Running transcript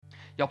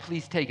Y'all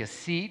please take a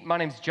seat. My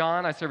name's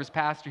John. I serve as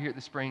pastor here at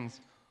the Springs.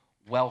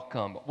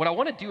 Welcome. What I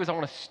want to do is I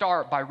want to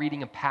start by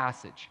reading a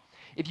passage.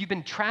 If you've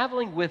been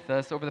traveling with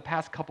us over the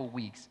past couple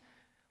weeks,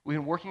 we've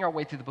been working our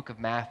way through the book of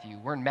Matthew.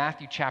 We're in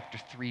Matthew chapter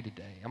 3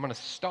 today. I'm going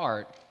to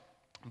start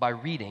by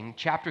reading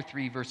chapter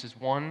 3, verses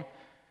 1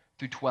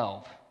 through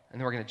 12, and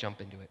then we're going to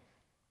jump into it.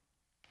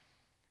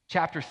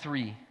 Chapter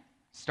 3,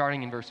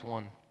 starting in verse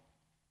 1.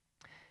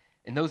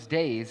 In those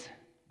days,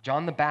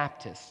 John the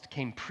Baptist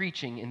came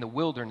preaching in the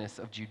wilderness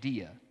of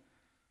Judea.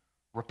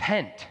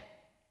 Repent.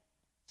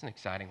 It's an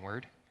exciting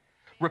word.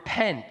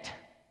 Repent,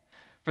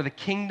 for the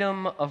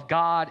kingdom of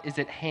God is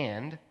at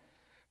hand.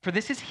 For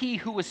this is he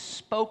who was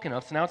spoken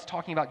of, so now it's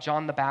talking about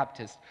John the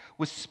Baptist,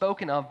 was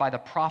spoken of by the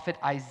prophet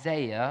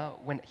Isaiah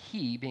when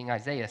he, being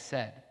Isaiah,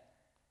 said,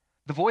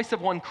 the voice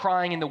of one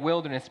crying in the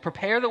wilderness,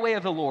 prepare the way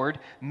of the Lord,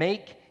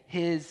 make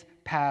his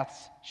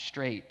paths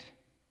straight.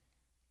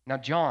 Now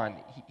John,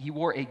 he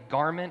wore a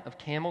garment of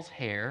camel's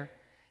hair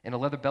and a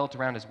leather belt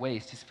around his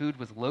waist. His food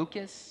was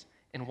locusts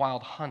and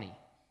wild honey.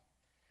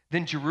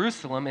 Then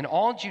Jerusalem and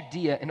all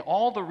Judea and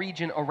all the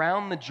region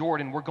around the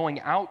Jordan were going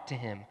out to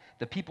him.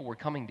 The people were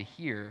coming to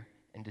hear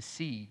and to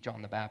see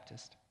John the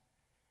Baptist.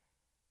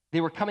 They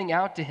were coming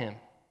out to him,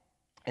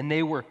 and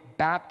they were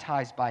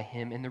baptized by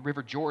him in the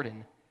river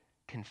Jordan,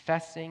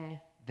 confessing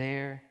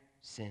their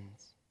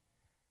sins.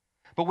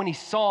 But when he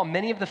saw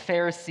many of the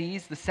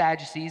Pharisees, the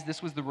Sadducees,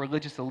 this was the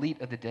religious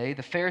elite of the day,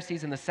 the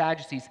Pharisees and the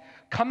Sadducees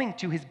coming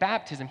to his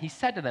baptism, he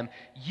said to them,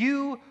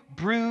 you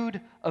brood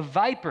of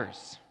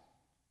vipers.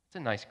 It's a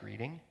nice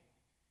greeting.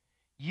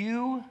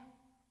 You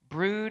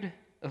brood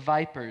of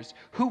vipers,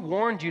 who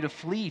warned you to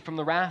flee from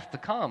the wrath to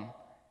come?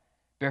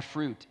 Bear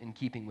fruit in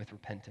keeping with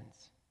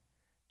repentance.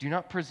 Do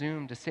not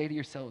presume to say to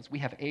yourselves, we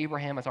have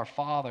Abraham as our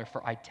father,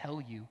 for I tell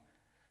you,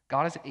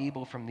 God is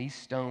able from these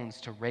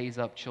stones to raise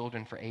up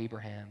children for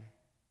Abraham.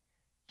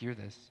 Hear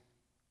this.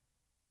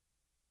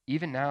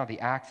 Even now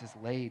the axe is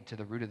laid to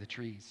the root of the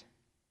trees.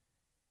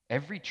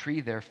 Every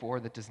tree,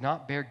 therefore, that does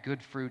not bear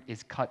good fruit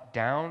is cut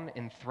down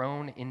and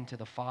thrown into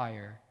the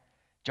fire.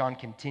 John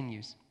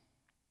continues,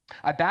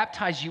 I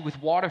baptize you with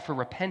water for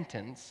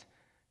repentance.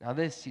 Now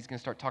this, he's going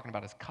to start talking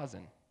about his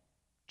cousin,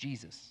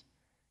 Jesus,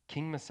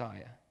 King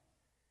Messiah.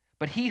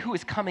 But he who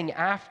is coming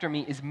after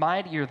me is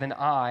mightier than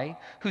I,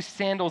 whose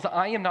sandals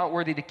I am not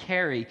worthy to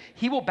carry.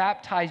 He will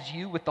baptize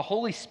you with the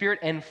Holy Spirit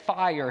and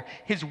fire.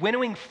 His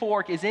winnowing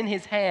fork is in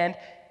his hand.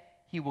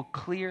 He will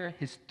clear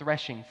his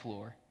threshing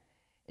floor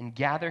and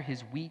gather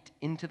his wheat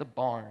into the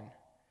barn,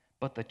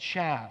 but the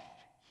chaff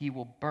he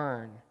will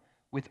burn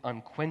with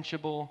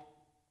unquenchable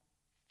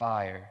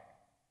fire.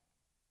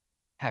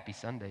 Happy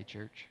Sunday,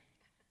 church.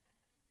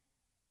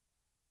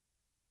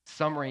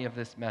 Summary of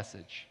this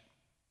message.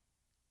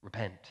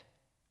 Repent,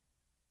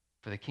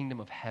 for the kingdom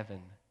of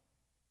heaven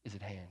is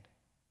at hand.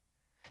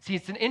 See,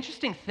 it's an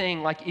interesting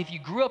thing, like if you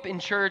grew up in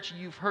church,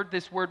 you've heard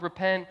this word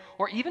repent,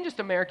 or even just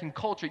American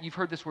culture, you've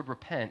heard this word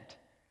repent.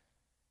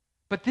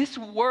 But this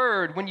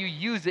word, when you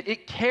use it,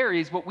 it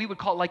carries what we would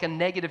call like a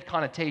negative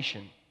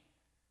connotation.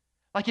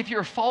 Like if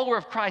you're a follower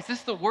of Christ, this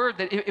is the word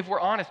that, if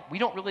we're honest, we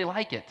don't really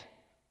like it.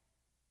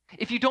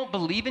 If you don't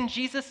believe in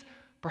Jesus,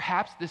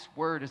 perhaps this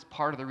word is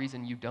part of the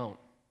reason you don't.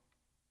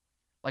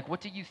 Like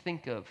what do you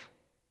think of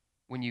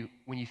when you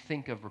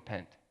think of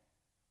repent?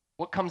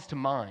 What comes to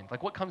mind?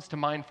 Like what comes to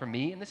mind for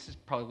me, and this is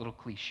probably a little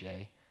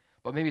cliche,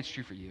 but maybe it's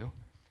true for you.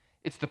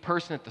 It's the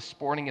person at the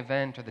sporting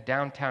event or the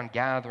downtown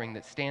gathering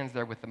that stands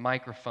there with the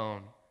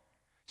microphone,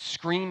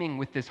 screaming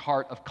with this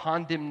heart of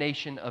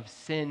condemnation of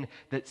sin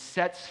that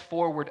sets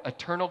forward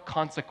eternal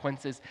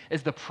consequences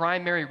as the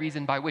primary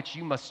reason by which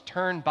you must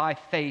turn by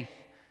faith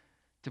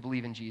to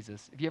believe in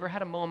Jesus. Have you ever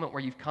had a moment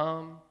where you've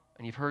come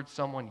and you've heard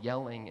someone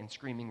yelling and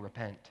screaming,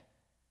 repent?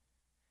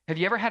 Have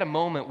you ever had a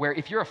moment where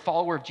if you're a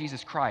follower of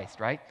Jesus Christ,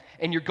 right,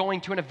 and you're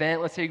going to an event,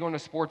 let's say you're going to a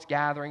sports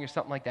gathering or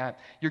something like that,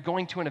 you're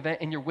going to an event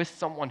and you're with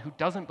someone who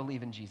doesn't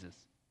believe in Jesus.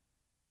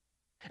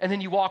 And then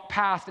you walk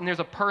past and there's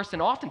a person,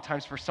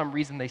 oftentimes for some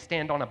reason they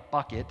stand on a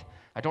bucket,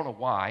 I don't know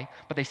why,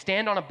 but they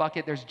stand on a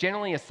bucket, there's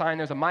generally a sign,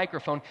 there's a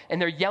microphone, and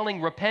they're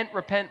yelling, repent,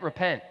 repent,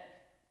 repent.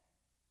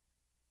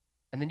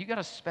 And then you got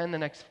to spend the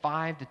next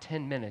 5 to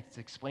 10 minutes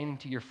explaining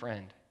to your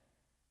friend,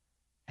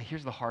 hey,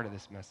 here's the heart of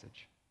this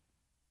message.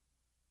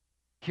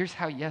 Here's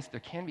how, yes, there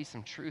can be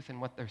some truth in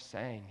what they're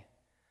saying,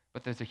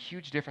 but there's a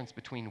huge difference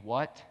between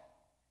what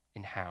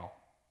and how.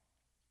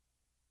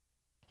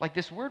 Like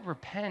this word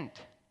repent,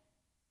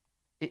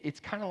 it's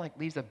kind of like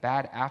leaves a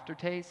bad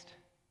aftertaste,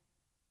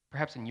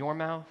 perhaps in your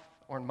mouth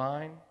or in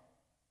mine.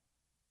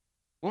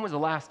 When was the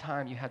last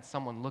time you had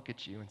someone look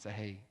at you and say,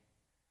 hey,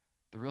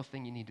 the real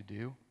thing you need to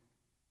do,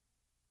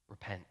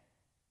 repent?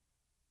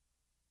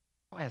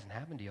 Well, it hasn't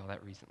happened to you all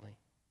that recently.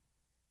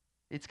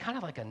 It's kind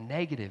of like a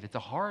negative. It's a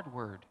hard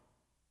word.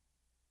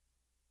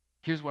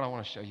 Here's what I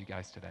want to show you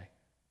guys today.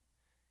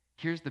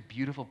 Here's the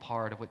beautiful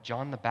part of what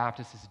John the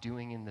Baptist is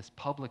doing in this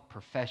public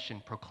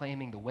profession,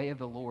 proclaiming the way of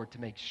the Lord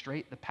to make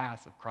straight the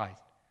paths of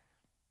Christ.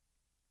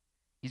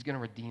 He's going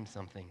to redeem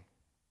something.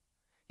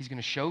 He's going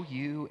to show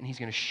you, and he's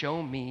going to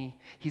show me.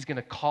 He's going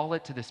to call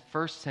it to this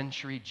first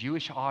century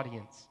Jewish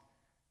audience.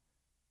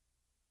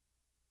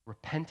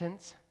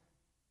 Repentance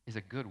is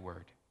a good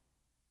word.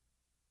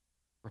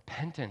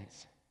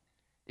 Repentance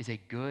is a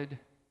good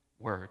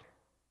word.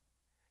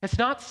 It's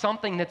not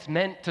something that's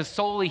meant to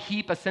solely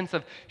heap a sense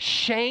of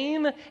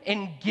shame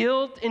and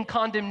guilt and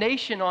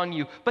condemnation on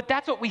you, but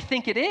that's what we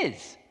think it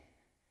is.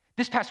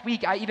 This past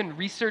week, I even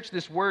researched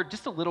this word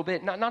just a little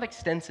bit, not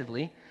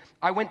extensively.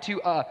 I went to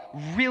a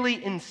really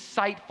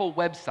insightful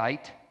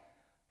website,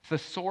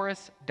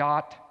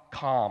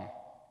 thesaurus.com.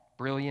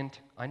 Brilliant,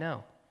 I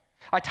know.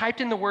 I typed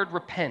in the word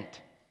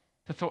repent.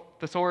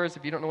 Thesaurus,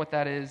 if you don't know what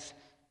that is,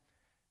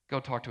 go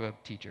talk to a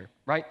teacher,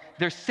 right?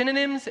 There's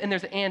synonyms and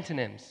there's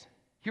antonyms.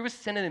 Here was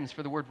synonyms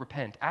for the word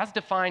repent, as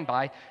defined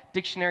by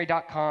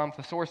dictionary.com,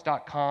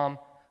 thesaurus.com,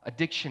 a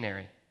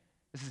dictionary.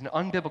 This is an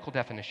unbiblical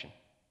definition.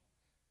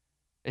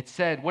 It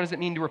said, what does it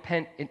mean to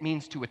repent? It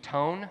means to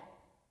atone,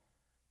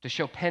 to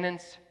show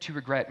penance, to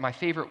regret. My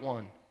favorite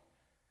one,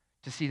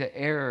 to see the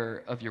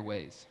error of your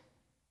ways.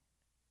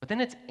 But then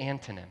it's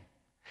antonym.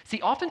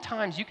 See,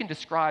 oftentimes you can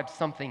describe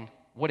something,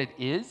 what it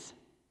is,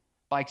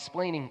 by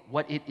explaining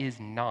what it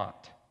is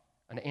not,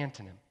 an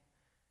antonym.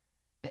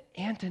 The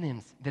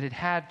antonyms that it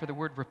had for the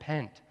word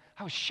repent,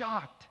 I was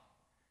shocked.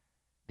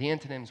 The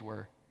antonyms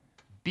were,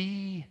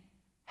 be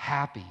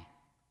happy.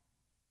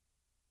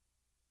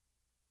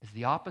 Is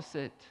the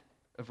opposite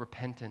of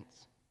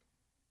repentance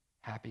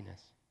happiness?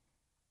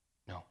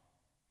 No.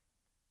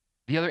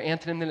 The other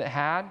antonym that it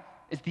had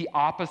is the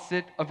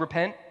opposite of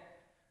repent,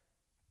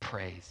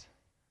 praise,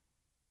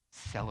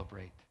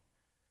 celebrate,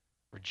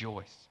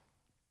 rejoice.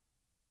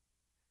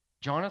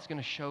 John is going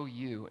to show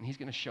you, and he's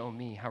going to show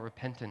me how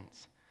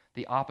repentance,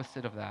 the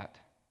opposite of that,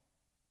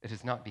 it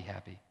is not be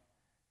happy.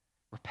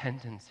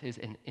 Repentance is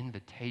an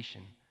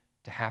invitation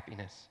to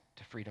happiness,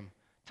 to freedom,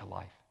 to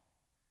life.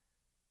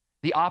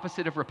 The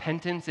opposite of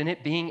repentance and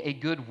it being a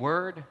good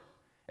word,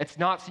 it's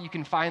not so you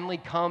can finally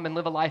come and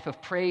live a life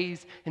of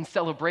praise and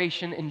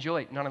celebration and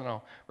joy.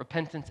 No.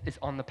 Repentance is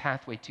on the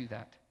pathway to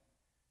that.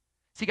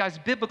 See, guys,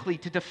 biblically,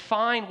 to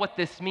define what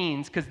this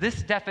means, because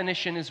this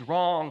definition is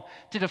wrong,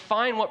 to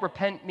define what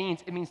repent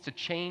means, it means to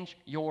change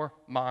your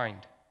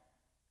mind,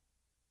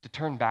 to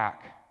turn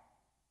back.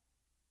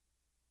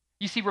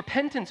 You see,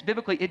 repentance,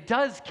 biblically, it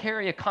does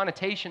carry a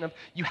connotation of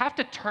you have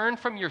to turn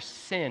from your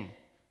sin.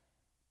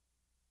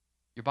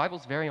 Your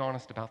Bible's very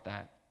honest about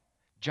that.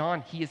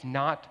 John, he is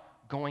not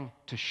going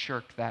to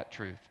shirk that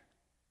truth.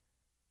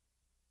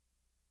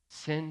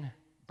 Sin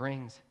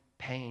brings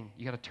pain.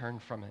 You got to turn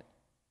from it.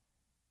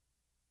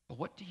 But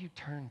what do you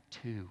turn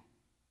to?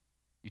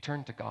 You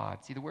turn to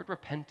God. See, the word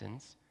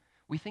repentance,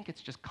 we think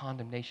it's just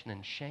condemnation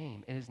and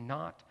shame. It is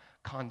not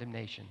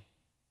condemnation.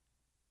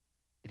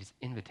 It is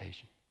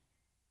invitation.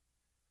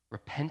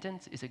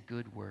 Repentance is a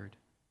good word.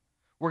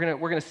 We're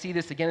gonna see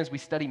this again as we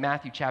study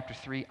Matthew chapter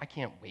 3. I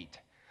can't wait.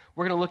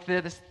 We're going to look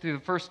through this through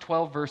the first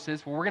 12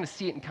 verses, where we're going to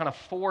see it in kind of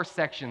 4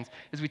 sections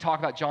as we talk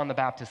about John the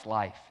Baptist's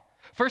life.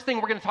 First thing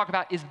we're going to talk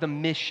about is the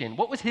mission.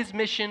 What was his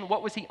mission?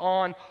 What was he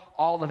on?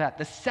 All of that.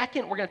 The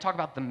second, we're going to talk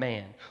about the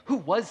man. Who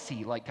was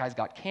he? Like, guy's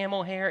got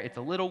camel hair. It's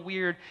a little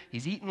weird.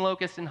 He's eating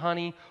locusts and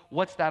honey.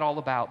 What's that all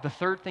about? The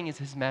third thing is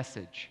his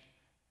message.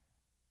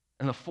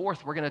 And the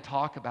fourth, we're going to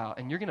talk about,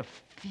 and you're going to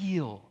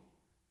feel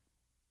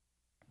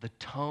the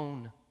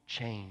tone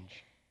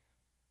change.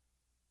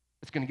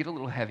 It's going to get a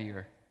little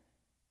heavier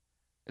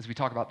as we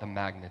talk about the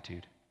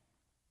magnitude.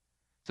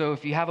 So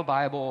if you have a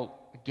Bible,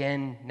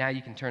 again, now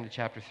you can turn to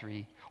chapter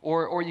 3,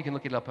 or you can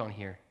look it up on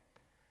here.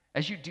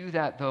 As you do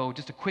that, though,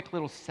 just a quick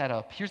little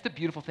setup. Here's the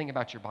beautiful thing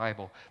about your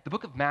Bible. The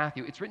book of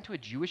Matthew, it's written to a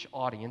Jewish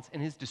audience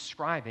and is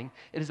describing,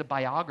 it is a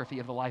biography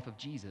of the life of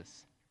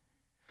Jesus.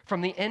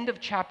 From the end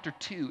of chapter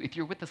 2, if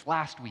you're with us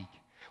last week,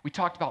 we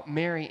talked about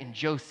Mary and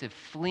Joseph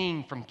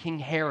fleeing from King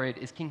Herod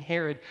as King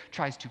Herod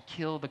tries to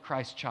kill the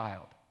Christ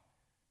child.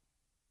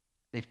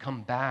 They've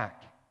come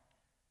back.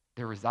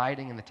 They're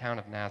residing in the town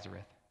of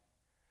Nazareth.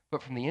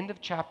 But from the end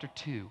of chapter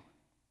 2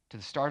 to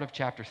the start of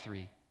chapter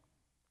 3,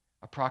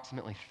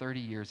 approximately 30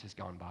 years has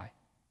gone by.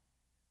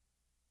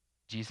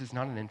 Jesus is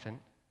not an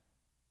infant.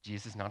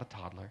 Jesus is not a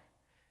toddler.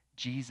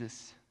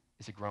 Jesus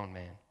is a grown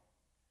man.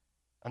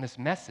 And this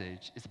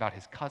message is about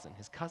his cousin.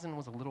 His cousin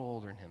was a little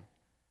older than him.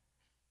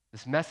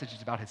 This message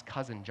is about his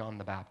cousin, John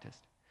the Baptist.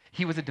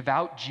 He was a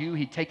devout Jew.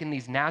 He'd taken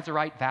these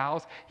Nazirite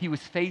vows. He was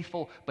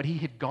faithful, but he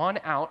had gone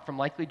out from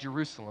likely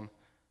Jerusalem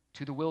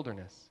to the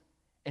wilderness,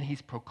 and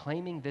he's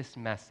proclaiming this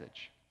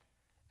message.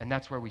 And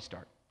that's where we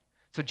start.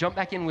 So jump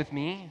back in with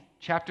me,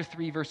 chapter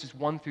 3, verses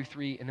 1 through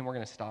 3, and then we're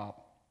going to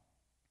stop.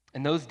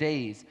 In those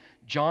days,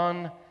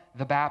 John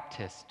the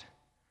Baptist,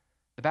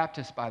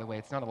 by the way,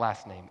 it's not a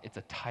last name, it's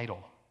a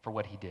title for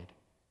what he did.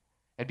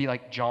 It'd be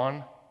like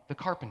John the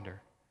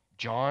carpenter,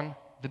 John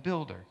the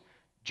builder,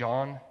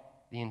 John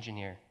the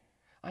engineer.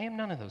 I am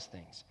none of those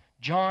things.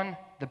 John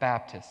the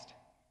Baptist,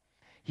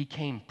 he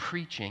came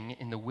preaching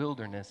in the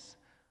wilderness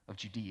of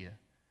Judea.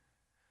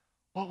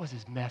 What was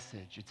his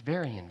message? It's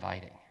very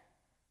inviting,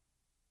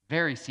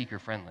 very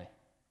seeker-friendly.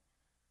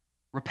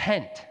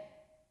 Repent,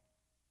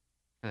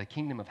 for the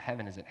kingdom of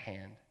heaven is at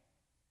hand.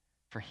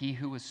 For he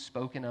who was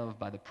spoken of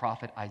by the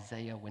prophet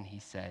Isaiah when he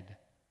said,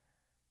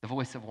 the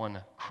voice of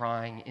one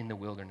crying in the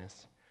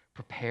wilderness,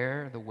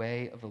 prepare the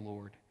way of the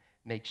Lord,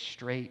 make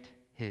straight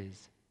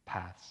his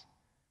paths.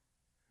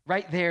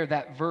 Right there,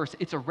 that verse,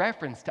 it's a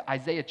reference to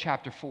Isaiah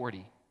chapter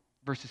 40,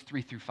 verses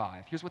 3 through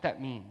 5. Here's what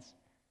that means.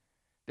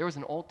 There was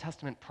an Old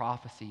Testament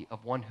prophecy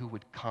of one who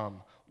would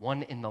come,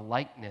 one in the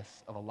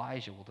likeness of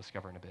Elijah, we'll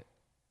discover in a bit,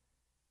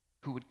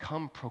 who would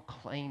come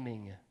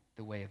proclaiming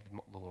the way of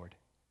the Lord.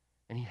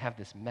 And he'd have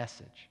this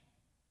message,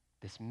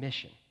 this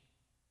mission.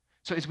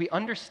 So as we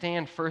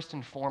understand first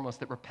and foremost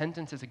that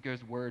repentance is a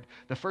good word,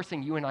 the first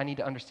thing you and I need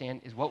to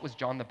understand is what was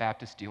John the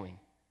Baptist doing?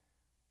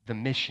 The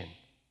mission.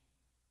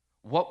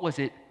 What was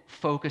it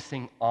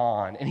focusing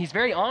on? And he's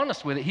very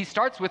honest with it. He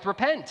starts with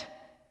repent.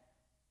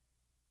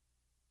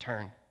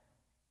 Turn.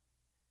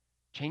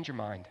 Change your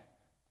mind.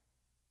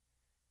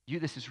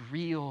 This is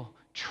real,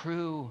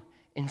 true,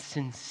 and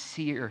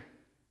sincere.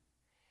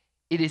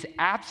 It is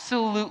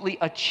absolutely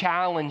a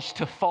challenge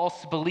to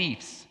false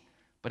beliefs,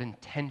 but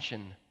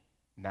intention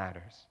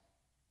matters.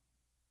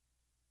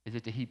 Is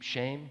it to heap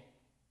shame,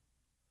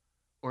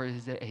 or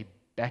is it a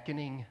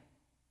beckoning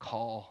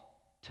call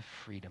to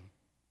freedom?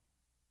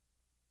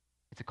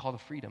 It's a call to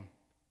freedom.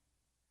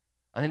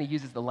 And then he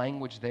uses the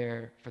language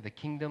there for the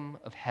kingdom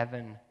of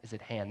heaven is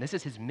at hand. This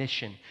is his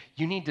mission.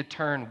 You need to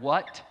turn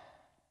what?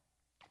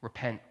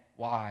 Repent.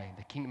 Why?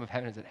 The kingdom of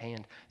heaven is at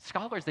hand.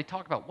 Scholars, they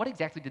talk about what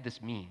exactly did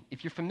this mean.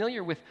 If you're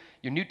familiar with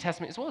your New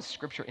Testament as well as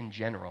Scripture in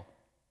general,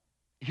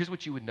 here's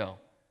what you would know.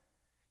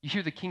 You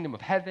hear the kingdom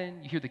of heaven,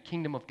 you hear the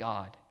kingdom of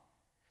God.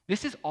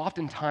 This is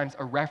oftentimes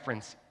a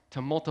reference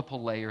to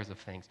multiple layers of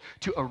things,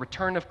 to a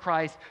return of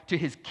Christ, to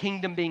his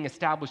kingdom being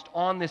established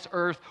on this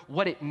earth,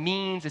 what it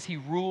means as he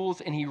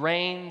rules and he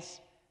reigns.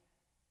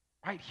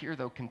 Right here,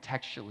 though,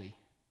 contextually,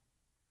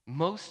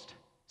 most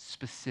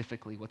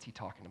specifically, what's he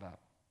talking about?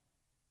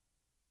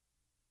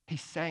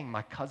 He's saying,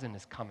 my cousin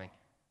is coming.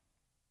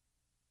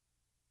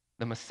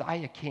 The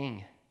Messiah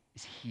King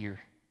is here.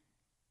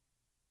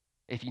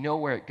 If you know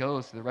where it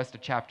goes to the rest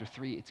of chapter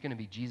 3, it's going to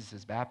be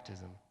Jesus'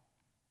 baptism.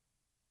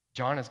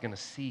 John is going to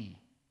see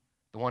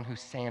the one whose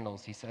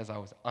sandals he says I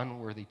was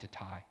unworthy to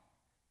tie.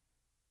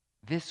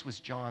 This was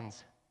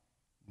John's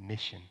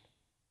mission.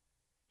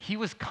 He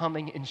was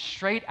coming in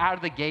straight out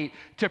of the gate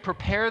to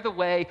prepare the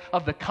way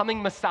of the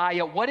coming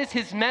Messiah. What is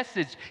his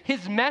message?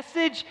 His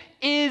message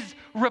is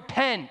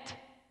repent.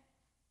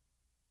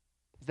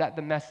 Is that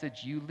the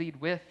message you lead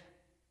with?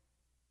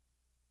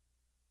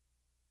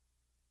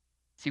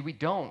 See, we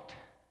don't.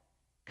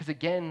 Because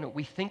again,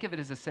 we think of it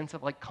as a sense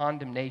of like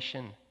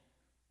condemnation,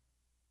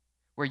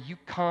 where you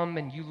come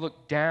and you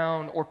look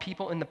down, or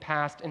people in the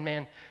past, and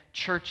man,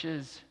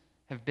 churches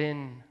have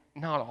been,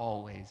 not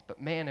always,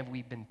 but man, have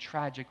we been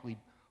tragically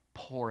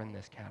poor in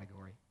this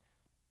category,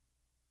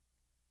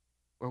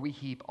 where we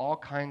heap all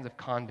kinds of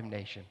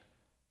condemnation,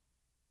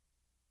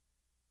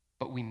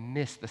 but we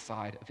miss the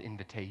side of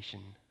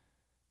invitation.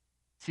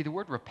 See, the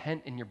word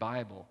repent in your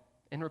Bible,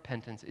 in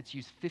repentance, it's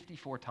used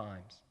 54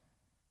 times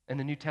in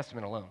the New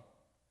Testament alone.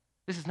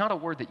 This is not a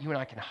word that you and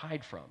I can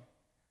hide from.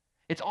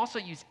 It's also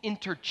used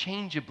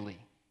interchangeably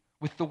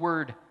with the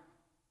word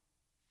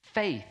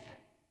faith.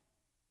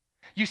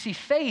 You see,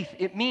 faith,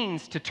 it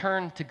means to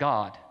turn to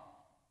God.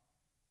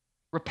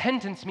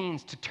 Repentance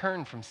means to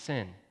turn from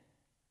sin.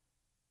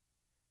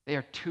 They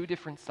are two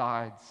different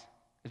sides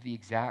of the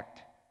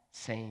exact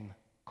same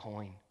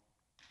coin.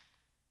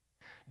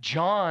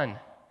 John,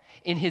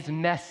 in his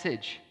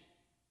message,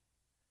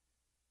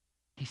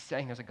 he's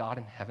saying there's a God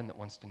in heaven that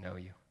wants to know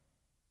you.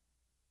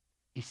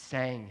 He's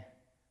saying,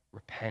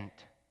 repent,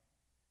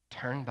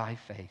 turn by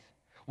faith.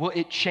 Will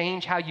it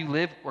change how you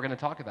live? We're going to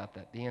talk about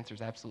that. The answer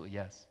is absolutely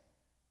yes.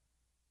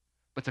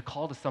 But it's a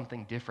call to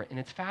something different. And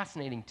it's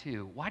fascinating,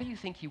 too. Why do you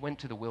think he went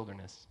to the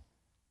wilderness?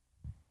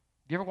 Have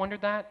you ever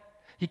wondered that?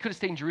 He could have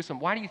stayed in Jerusalem.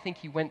 Why do you think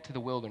he went to the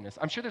wilderness?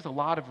 I'm sure there's a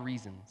lot of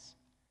reasons.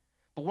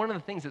 But one of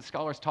the things that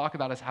scholars talk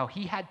about is how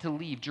he had to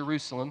leave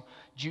Jerusalem,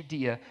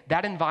 Judea,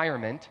 that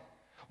environment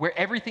where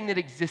everything that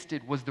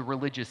existed was the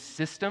religious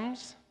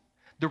systems,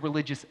 the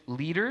religious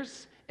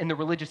leaders, and the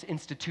religious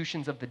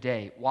institutions of the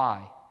day.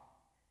 Why?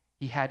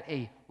 He had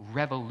a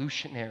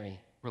revolutionary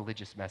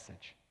religious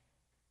message.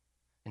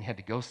 And he had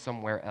to go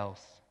somewhere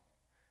else.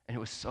 And it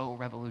was so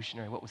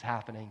revolutionary what was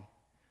happening.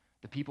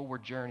 The people were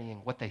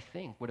journeying what they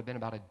think would have been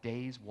about a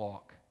day's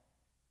walk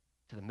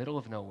to the middle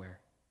of nowhere.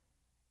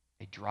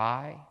 A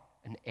dry,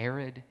 an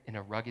arid, and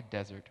a rugged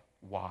desert.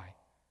 Why?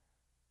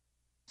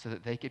 So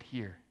that they could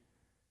hear,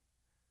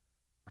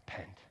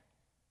 repent.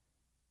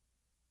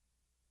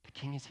 The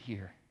King is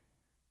here.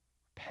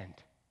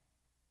 Repent.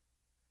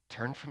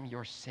 Turn from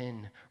your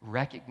sin.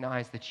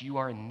 Recognize that you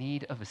are in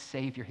need of a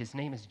Savior. His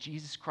name is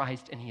Jesus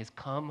Christ, and he has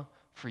come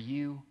for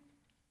you.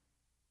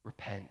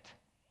 Repent.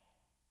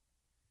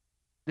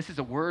 This is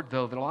a word,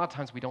 though, that a lot of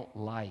times we don't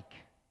like.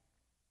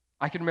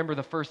 I can remember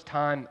the first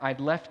time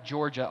I'd left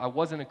Georgia. I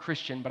wasn't a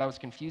Christian, but I was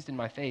confused in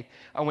my faith.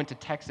 I went to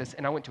Texas,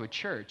 and I went to a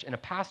church, and a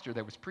pastor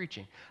there was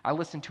preaching. I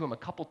listened to him a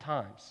couple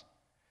times.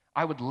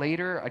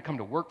 I'd come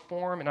to work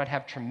for him, and I'd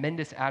have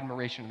tremendous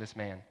admiration of this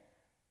man.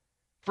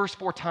 First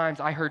 4 times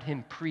I heard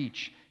him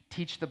preach,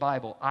 teach the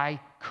Bible, I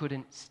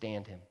couldn't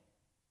stand him.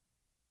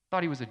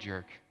 Thought he was a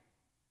jerk.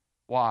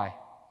 Why?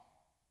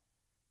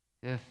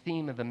 The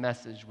theme of the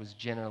message was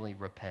generally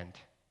repent.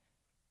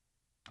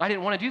 I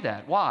didn't want to do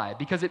that. Why?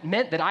 Because it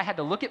meant that I had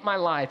to look at my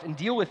life and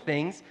deal with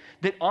things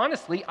that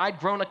honestly I'd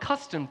grown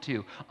accustomed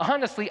to.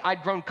 Honestly,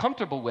 I'd grown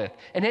comfortable with.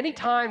 And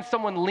anytime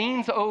someone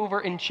leans over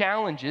and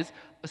challenges,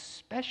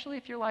 especially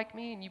if you're like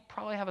me and you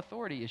probably have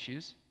authority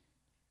issues,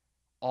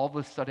 all of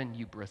a sudden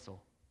you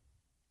bristle.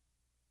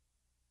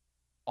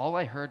 All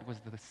I heard was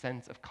the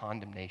sense of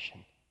condemnation.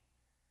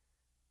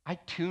 I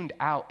tuned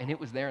out, and it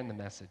was there in the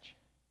message.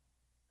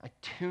 I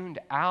tuned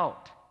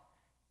out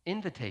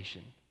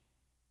invitation.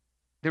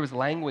 There was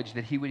language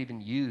that he would even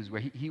use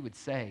where he would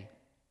say,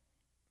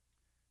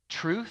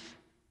 truth,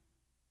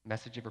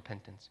 message of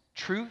repentance.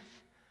 Truth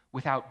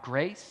without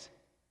grace,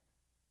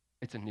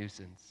 it's a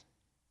nuisance.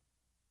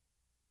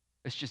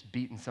 It's just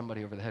beating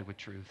somebody over the head with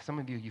truth. Some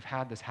of you, you've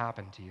had this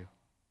happen to you.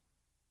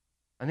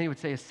 And then he would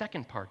say a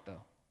second part,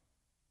 though.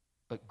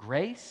 But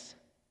grace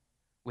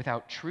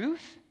without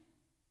truth,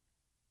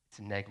 it's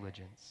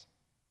negligence.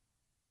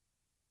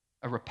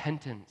 A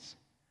repentance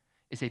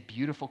is a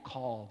beautiful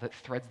call that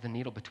threads the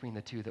needle between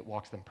the two that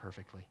walks them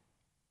perfectly.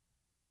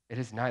 It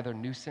is neither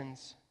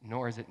nuisance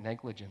nor is it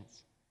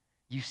negligence.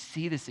 You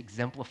see this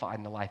exemplified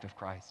in the life of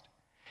Christ.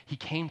 He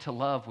came to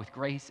love with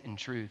grace and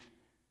truth.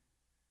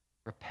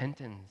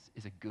 Repentance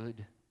is a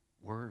good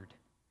word.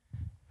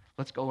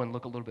 Let's go and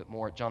look a little bit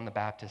more at John the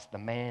Baptist, the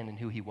man and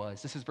who he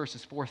was. This is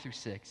verses 4 through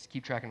 6.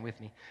 Keep tracking with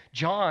me.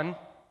 John,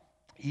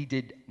 he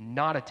did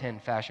not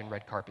attend fashion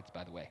red carpets,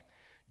 by the way.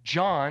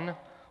 John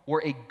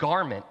wore a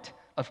garment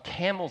of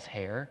camel's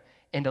hair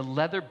and a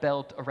leather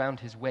belt around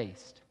his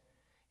waist.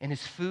 And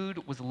his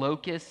food was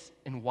locusts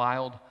and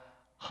wild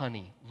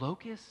honey.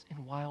 Locusts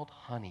and wild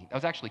honey. That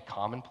was actually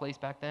commonplace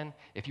back then.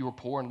 If you were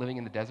poor and living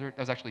in the desert,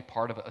 that was actually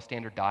part of a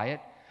standard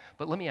diet.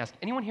 But let me ask,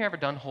 anyone here ever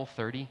done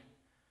Whole30?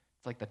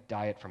 It's like the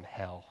diet from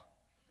hell.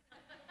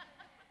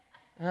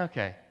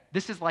 Okay,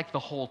 this is like the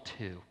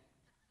Whole2.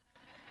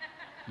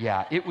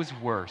 Yeah, it was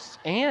worse.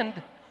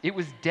 And it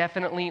was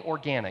definitely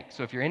organic.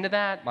 So if you're into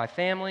that, my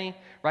family,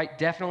 right,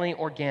 definitely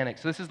organic.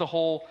 So this is the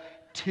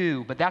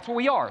Whole2, but that's where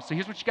we are. So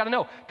here's what you got to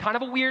know. Kind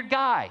of a weird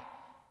guy.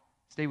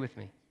 Stay with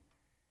me.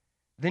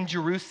 Then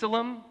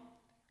Jerusalem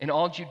and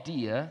all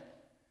Judea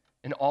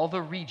and all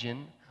the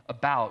region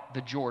about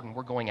the Jordan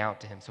were going out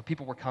to him. So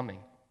people were coming.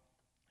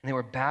 And they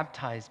were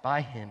baptized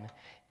by him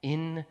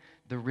in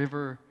the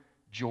river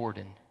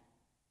Jordan,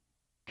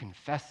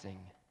 confessing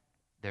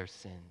their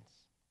sins.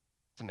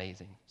 It's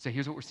amazing. So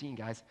here's what we're seeing,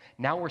 guys.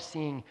 Now we're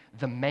seeing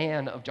the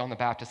man of John the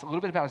Baptist, a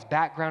little bit about his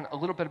background, a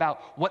little bit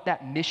about what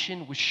that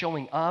mission was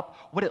showing up,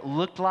 what it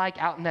looked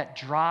like out in that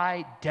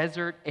dry,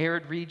 desert,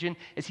 arid region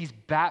as he's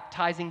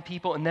baptizing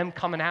people and them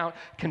coming out,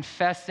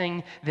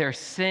 confessing their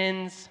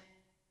sins.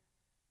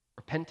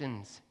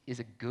 Repentance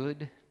is a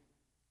good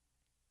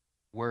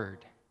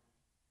word.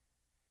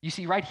 You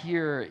see, right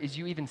here, as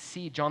you even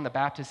see John the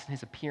Baptist in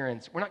his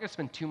appearance, we're not going to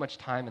spend too much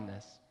time in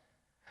this.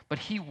 But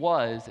he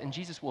was, and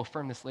Jesus will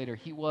affirm this later,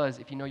 he was,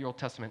 if you know your Old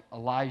Testament,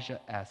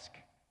 Elijah-esque,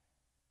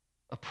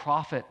 a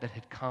prophet that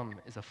had come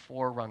as a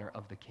forerunner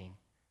of the king.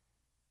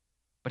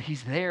 But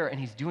he's there and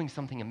he's doing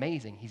something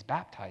amazing. He's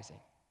baptizing.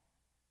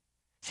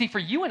 See, for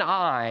you and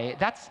I,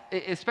 that's,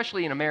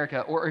 especially in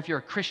America, or if you're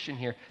a Christian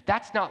here,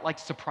 that's not like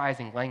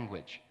surprising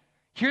language.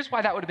 Here's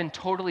why that would have been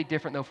totally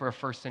different, though, for a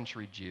first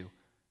century Jew.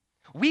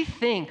 We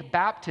think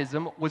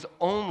baptism was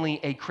only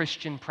a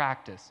Christian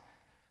practice.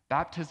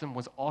 Baptism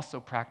was also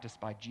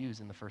practiced by Jews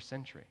in the first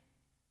century.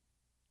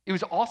 It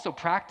was also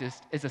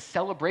practiced as a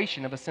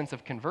celebration of a sense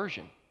of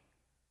conversion,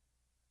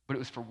 but it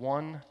was for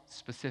one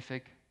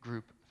specific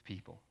group of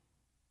people: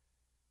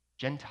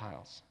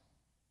 Gentiles,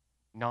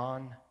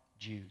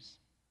 non-Jews.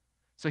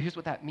 So here's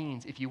what that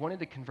means. If you wanted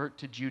to convert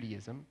to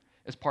Judaism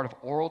as part of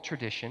oral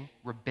tradition,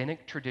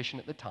 rabbinic tradition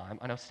at the time,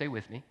 I know, stay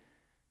with me,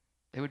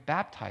 they would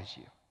baptize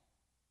you.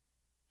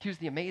 Here's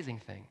the amazing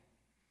thing.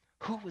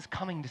 Who was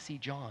coming to see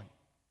John?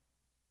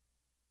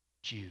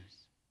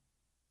 Jews.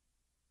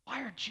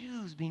 Why are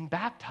Jews being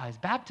baptized?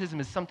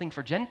 Baptism is something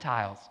for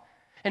Gentiles.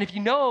 And if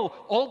you know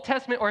Old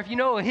Testament or if you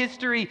know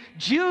history,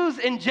 Jews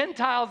and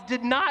Gentiles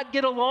did not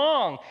get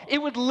along. It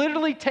would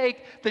literally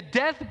take the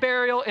death,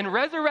 burial, and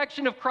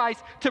resurrection of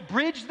Christ to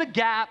bridge the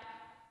gap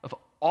of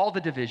all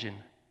the division,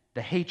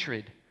 the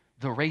hatred,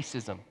 the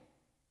racism,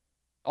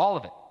 all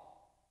of it.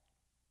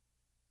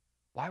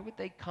 Why would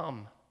they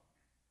come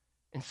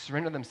and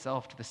surrender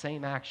themselves to the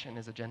same action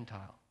as a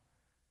Gentile?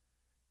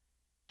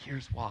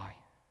 Here's why.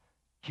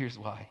 Here's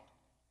why.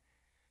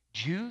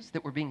 Jews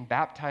that were being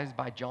baptized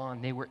by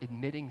John, they were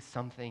admitting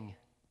something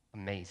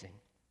amazing,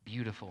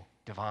 beautiful,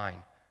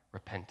 divine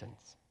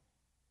repentance.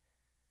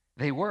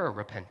 They were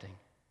repenting.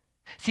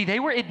 See, they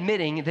were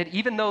admitting that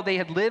even though they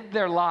had lived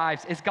their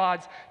lives as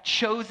God's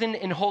chosen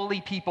and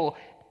holy people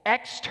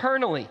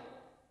externally,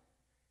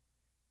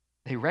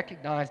 they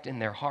recognized in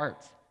their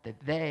hearts that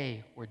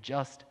they were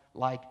just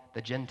like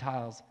the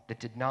Gentiles that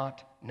did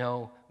not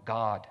know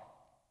God.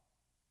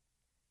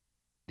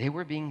 They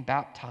were being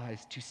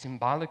baptized to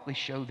symbolically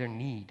show their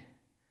need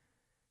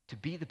to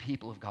be the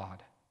people of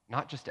God,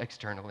 not just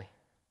externally.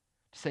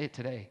 To say it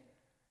today,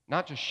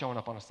 not just showing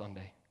up on a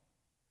Sunday,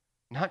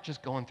 not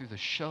just going through the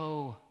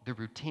show, the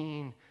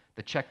routine,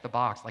 the check the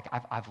box. Like,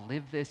 I've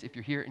lived this. If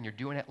you're here and you're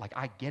doing it, like,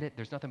 I get it.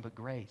 There's nothing but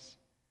grace.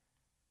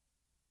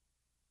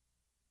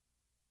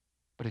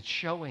 But it's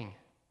showing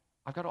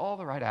I've got all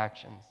the right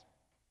actions,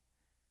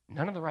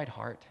 none of the right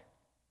heart.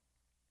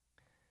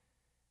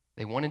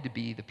 They wanted to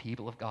be the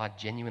people of God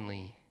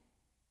genuinely,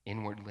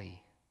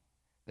 inwardly.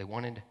 They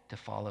wanted to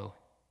follow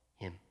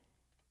him.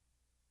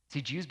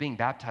 See, Jews being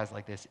baptized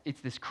like this,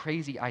 it's this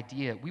crazy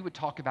idea. We would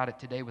talk about it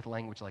today with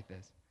language like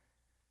this.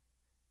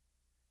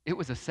 It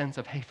was a sense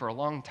of, hey, for a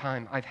long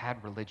time, I've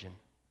had religion.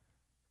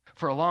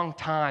 For a long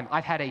time,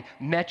 I've had a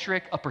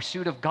metric, a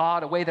pursuit of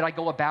God, a way that I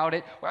go about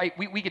it. Right?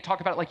 We could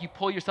talk about it like you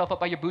pull yourself up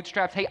by your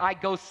bootstraps. Hey, I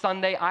go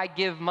Sunday, I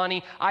give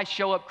money, I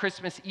show up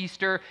Christmas,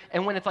 Easter,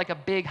 and when it's like a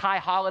big high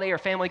holiday or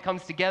family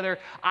comes together,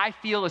 I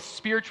feel a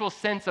spiritual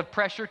sense of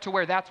pressure to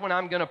where that's when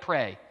I'm going to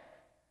pray.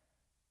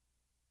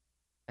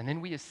 And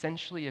then we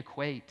essentially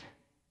equate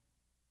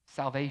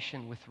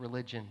salvation with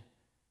religion,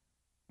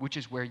 which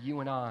is where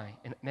you and I,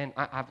 and man,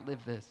 I've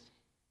lived this.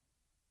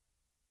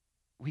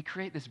 We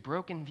create this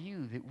broken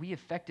view that we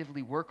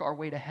effectively work our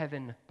way to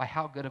heaven by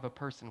how good of a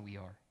person we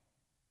are.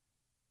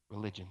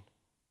 Religion.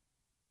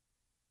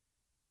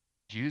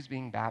 Jews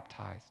being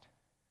baptized,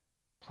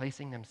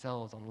 placing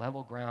themselves on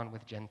level ground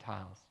with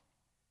Gentiles.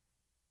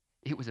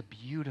 It was a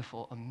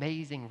beautiful,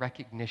 amazing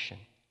recognition.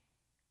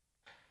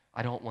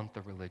 I don't want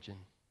the religion.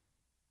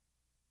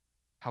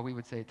 How we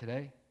would say it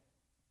today,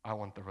 I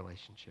want the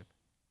relationship.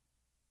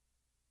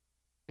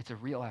 It's a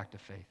real act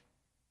of faith.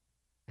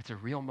 It's a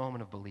real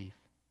moment of belief.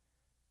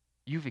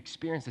 You've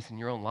experienced this in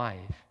your own life,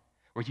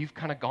 where you've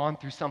kind of gone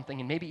through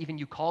something, and maybe even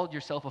you called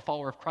yourself a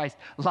follower of Christ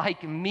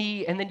like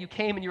me, and then you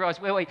came and you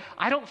realized, wait,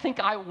 I don't think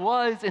I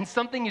was, and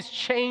something has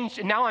changed,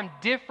 and now I'm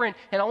different,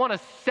 and I want to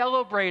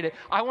celebrate it.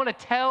 I want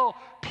to tell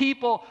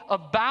people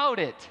about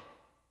it.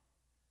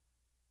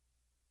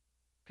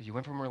 Because you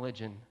went from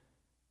religion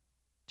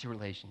to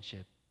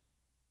relationship.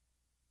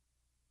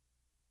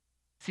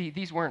 See,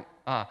 these weren't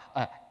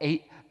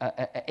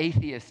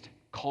atheist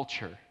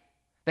culture.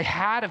 They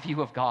had a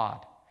view of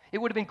God. It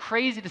would have been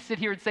crazy to sit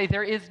here and say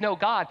there is no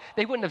God.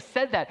 They wouldn't have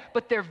said that.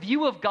 But their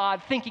view of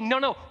God, thinking,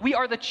 no, we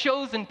are the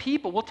chosen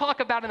people. We'll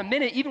talk about in a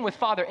minute, even with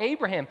Father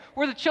Abraham.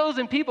 We're the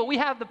chosen people. We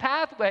have the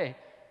pathway.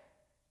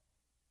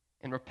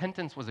 And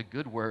repentance was a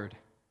good word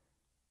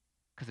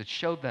because it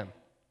showed them.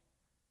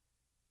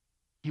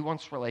 He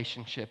wants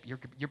relationship.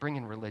 You're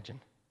bringing religion.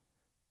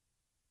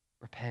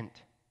 Repent.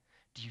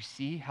 Do you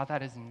see how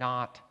that is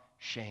not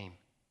shame?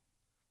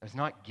 That is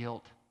not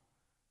guilt.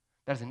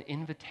 That is an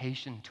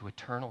invitation to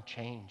eternal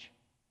change.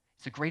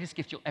 It's the greatest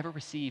gift you'll ever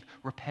receive.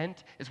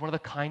 Repent is one of the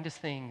kindest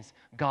things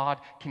God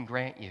can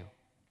grant you.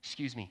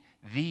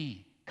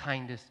 The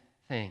kindest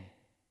thing.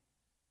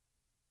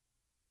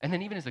 And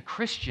then even as a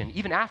Christian,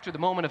 even after the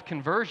moment of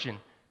conversion,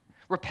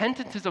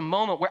 repentance is a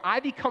moment where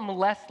I become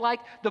less like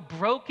the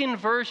broken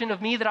version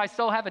of me that I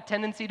so have a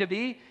tendency to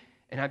be,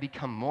 and I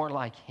become more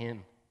like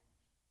him.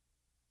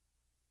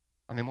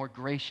 I'm a more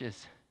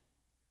gracious,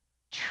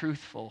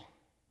 truthful,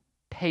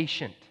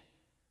 patient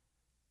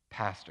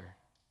pastor,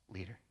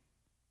 leader.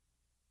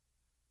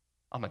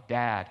 I'm a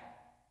dad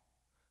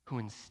who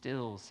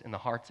instills in the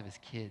hearts of his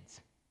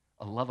kids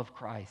a love of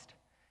Christ,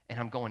 and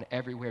I'm going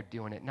everywhere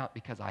doing it, not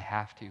because I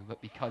have to,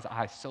 but because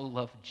I so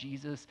love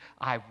Jesus,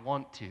 I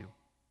want to.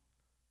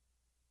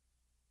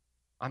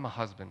 I'm a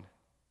husband.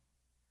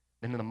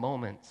 Then in the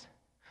moments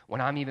when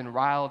I'm even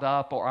riled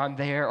up or I'm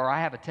there or I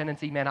have a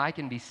tendency, man, I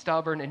can be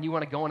stubborn, and you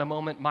want to go in a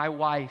moment, my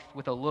wife,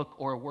 with a look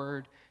or a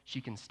word,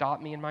 she can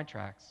stop me in my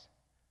tracks.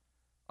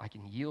 I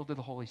can yield to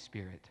the Holy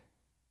Spirit.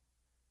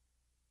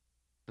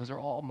 Those are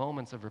all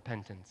moments of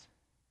repentance.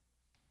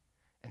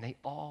 And they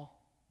all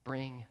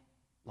bring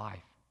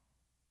life.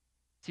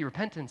 See,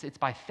 repentance, it's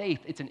by faith.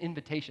 It's an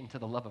invitation to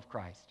the love of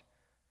Christ.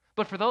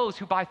 But for those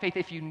who by faith,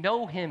 if you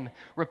know him,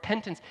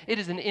 repentance, it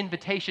is an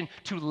invitation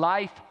to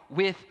life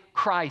with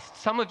Christ.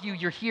 Some of you,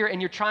 you're here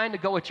and you're trying to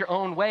go it your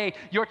own way.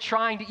 You're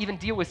trying to even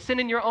deal with sin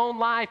in your own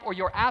life, or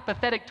you're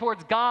apathetic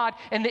towards God.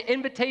 And the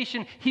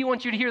invitation he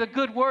wants you to hear, the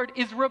good word,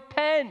 is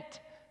repent.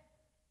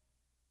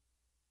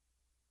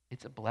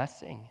 It's a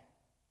blessing.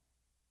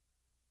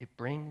 It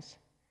brings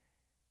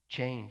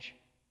change.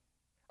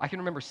 I can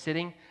remember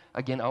sitting,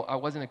 again, I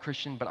wasn't a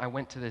Christian, but I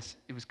went to this,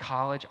 it was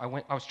college. I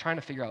was trying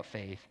to figure out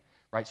faith,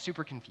 right?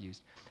 Super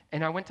confused.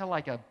 And I went to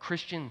like a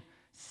Christian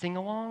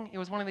sing-along. It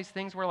was one of these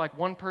things where like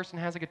one person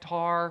has a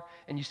guitar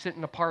and you sit in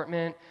an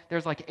apartment.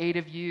 There's like 8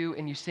 of you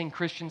and you sing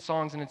Christian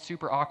songs and it's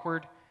super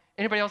awkward.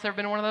 Anybody else ever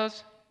been in one of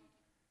those?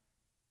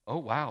 Oh,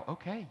 wow.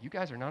 Okay. You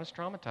guys are not as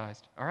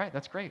traumatized. All right.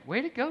 That's great.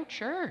 Way to go,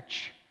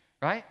 church.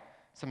 Right?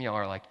 Some of y'all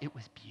are like, it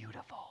was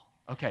beautiful.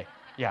 Okay.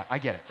 Yeah, I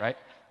get it, right?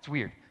 It's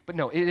weird. But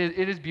no, it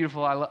is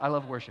beautiful. I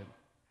love worship.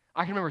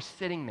 I can remember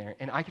sitting there,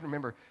 and I can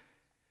remember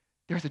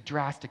There's a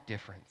drastic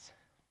difference.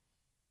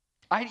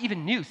 I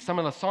even knew some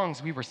of the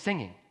songs we were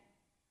singing.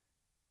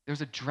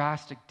 There's a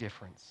drastic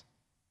difference.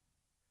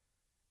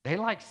 They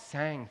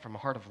sang from a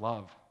heart of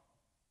love.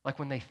 Like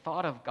when they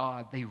thought of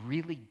God, they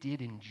really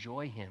did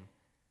enjoy him.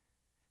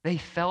 They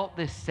felt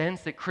this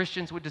sense that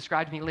Christians would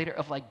describe to me later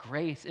of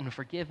grace and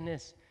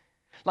forgiveness.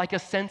 Like a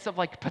sense of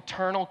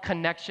paternal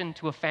connection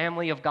to a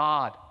family of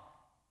God.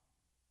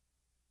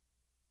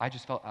 I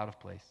just felt out of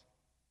place.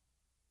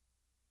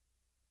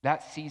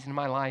 That season of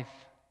my life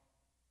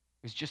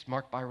was just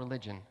marked by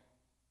religion.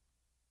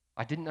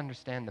 I didn't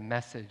understand the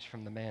message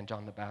from the man,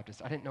 John the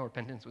Baptist. I didn't know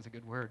repentance was a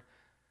good word.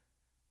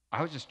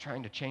 I was just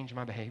trying to change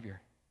my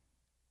behavior.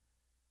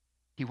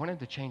 He wanted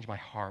to change my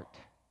heart.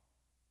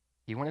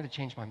 He wanted to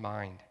change my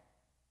mind.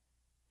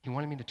 He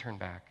wanted me to turn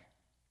back.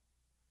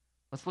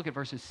 Let's look at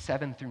verses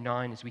 7 through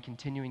 9 as we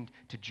continue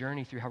to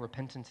journey through how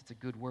repentance is a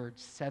good word.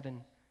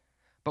 7.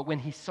 But when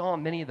he saw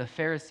many of the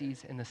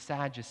Pharisees and the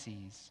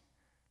Sadducees,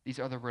 these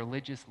are the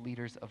religious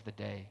leaders of the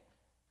day,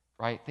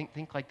 right?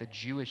 Think like the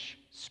Jewish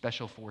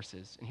special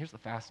forces. And here's the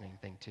fascinating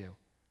thing too.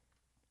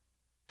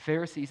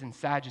 Pharisees and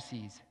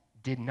Sadducees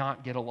did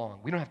not get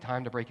along. We don't have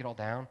time to break it all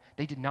down.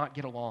 They did not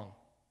get along.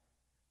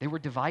 They were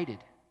divided.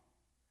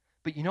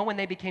 But you know when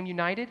they became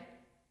united?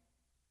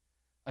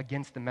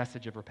 Against the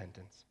message of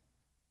repentance.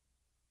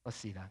 Let's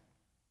see that.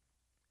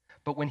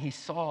 But when he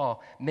saw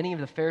many of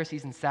the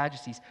Pharisees and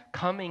Sadducees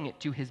coming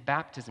to his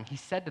baptism, he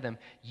said to them,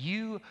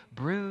 "You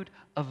brood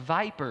of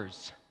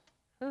vipers,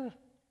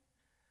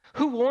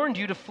 who warned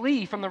you to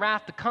flee from the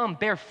wrath to come?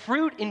 Bear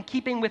fruit in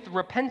keeping with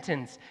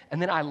repentance."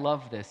 And then I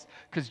love this,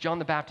 because John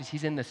the Baptist,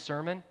 he's in this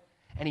sermon,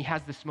 and he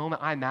has this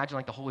moment. I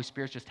imagine the Holy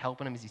Spirit's just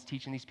helping him as he's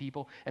teaching these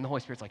people, and the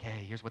Holy Spirit's like,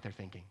 "Hey, here's what they're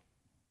thinking.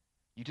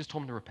 You just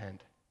told them to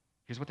repent.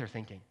 Here's what they're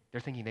thinking.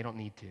 They're thinking they don't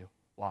need to.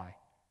 Why?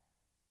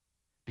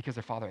 Because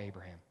their father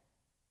Abraham.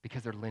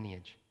 Because their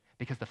lineage.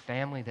 Because the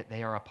family that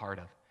they are a part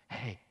of.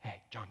 Hey,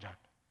 John,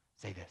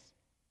 say this."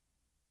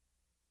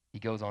 He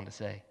goes on to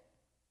say,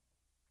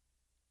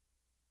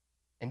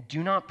 "And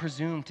do not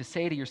presume to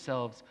say to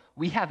yourselves,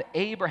 'We have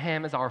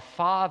Abraham as our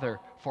father,'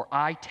 for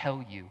I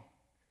tell you,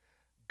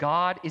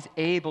 God is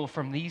able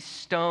from these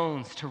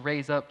stones to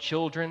raise up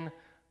children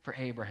for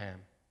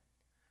Abraham."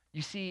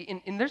 You see,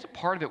 and there's a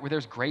part of it where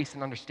there's grace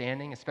and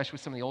understanding, especially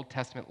with some of the Old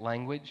Testament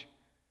language.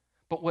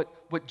 But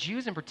what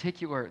Jews in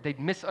particular, they'd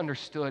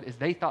misunderstood is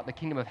they thought the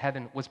kingdom of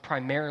heaven was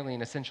primarily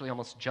and essentially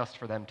almost just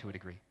for them to a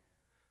degree.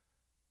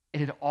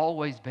 It had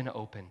always been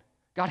open.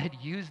 God had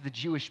used the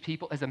Jewish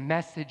people as a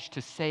message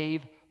to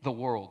save the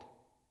world.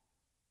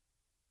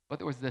 But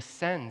there was this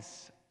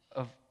sense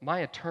of my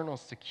eternal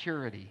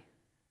security,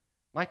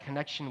 my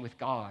connection with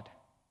God.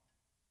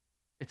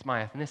 It's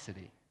my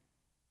ethnicity.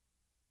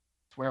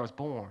 It's where I was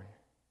born.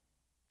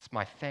 It's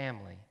my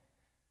family.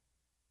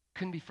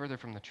 Couldn't be further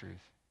from the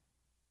truth.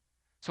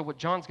 So what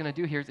John's going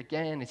to do here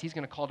is he's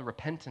going to call to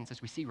repentance.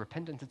 As we see,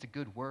 repentance is a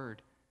good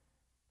word.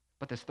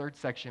 But this third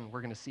section,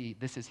 we're going to see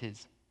this is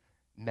his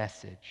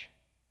message.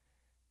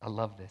 I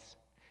love this.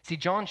 See,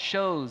 John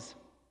shows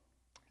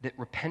that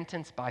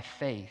repentance by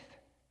faith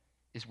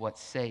is what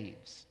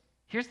saves.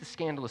 Here's the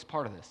scandalous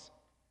part of this.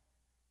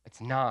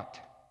 It's not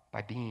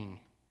by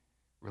being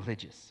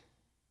religious.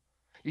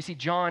 You see,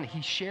 John,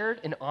 he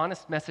shared an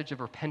honest message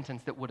of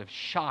repentance that would have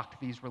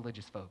shocked these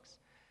religious folks.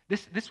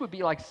 This would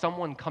be like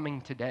someone coming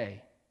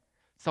today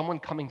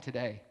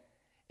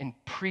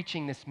and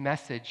preaching this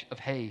message of,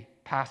 "Hey,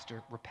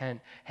 pastor,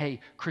 repent. Hey,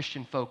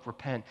 Christian folk,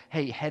 repent.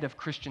 Hey, head of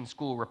Christian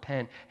school,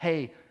 repent.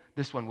 Hey,"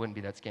 this one wouldn't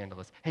be that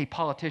scandalous. "Hey,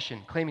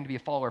 politician claiming to be a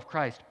follower of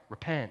Christ,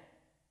 repent."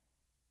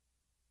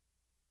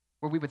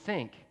 Where we would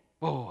think,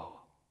 whoa,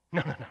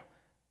 no,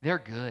 they're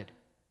good.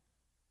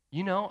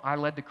 You know, I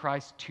led to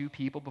Christ 2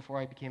 people before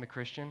I became a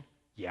Christian.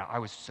 Yeah, I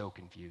was so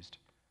confused.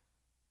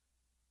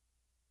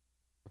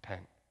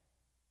 Repent.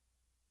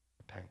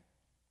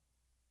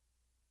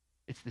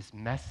 It's this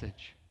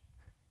message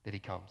that he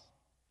comes.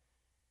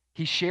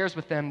 He shares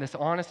with them this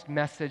honest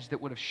message that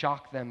would have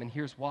shocked them, and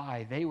here's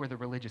why. They were the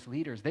religious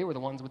leaders. They were the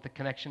ones with the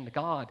connection to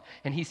God.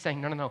 And he's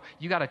saying, no,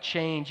 you got to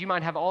change. You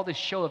might have all this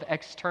show of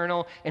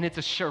external, and it's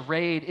a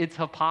charade. It's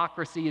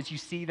hypocrisy as you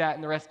see that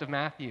in the rest of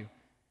Matthew.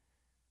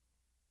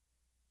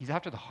 He's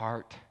after the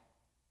heart.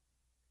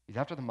 He's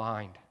after the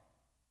mind.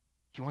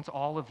 He wants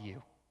all of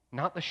you,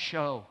 not the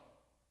show.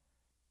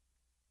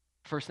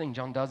 First thing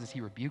John does is he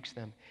rebukes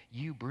them.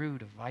 "You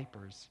brood of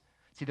vipers."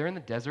 See, they're in the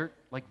desert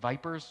like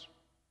vipers.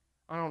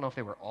 I don't know if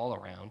they were all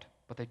around,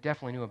 but they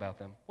definitely knew about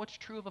them. What's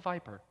true of a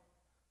viper?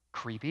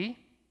 Creepy,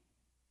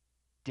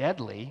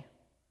 deadly,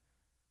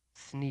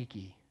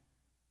 sneaky.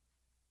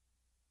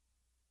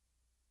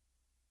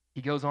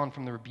 He goes on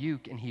from the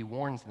rebuke and he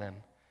warns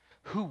them.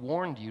 "Who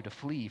warned you to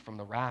flee from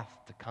the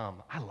wrath to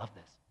come?" I love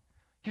this.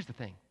 Here's the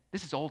thing.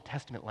 This is Old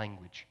Testament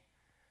language.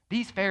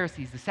 These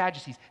Pharisees, the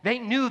Sadducees, they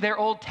knew their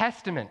Old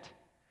Testament.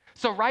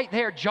 So right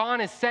there, John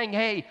is saying,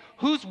 "Hey,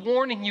 who's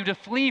warning you to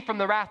flee from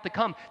the wrath to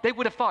come?" They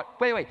would have thought,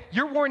 wait,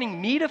 you're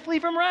warning me to flee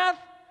from wrath?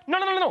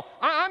 No.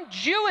 I'm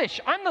Jewish.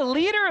 I'm the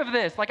leader of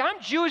this. Like,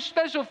 I'm Jewish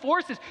special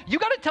forces. You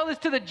got to tell this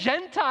to the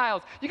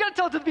Gentiles. You got to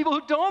tell it to the people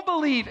who don't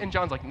believe. And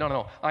John's like,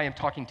 no. I am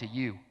talking to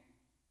you.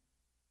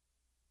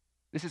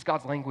 This is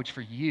God's language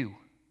for you.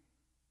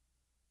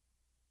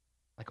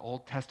 Like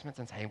Old Testament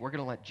says, hey, we're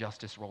going to let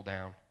justice roll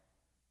down.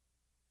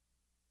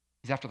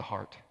 He's after the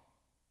heart.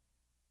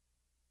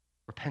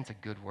 Repent's a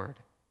good word.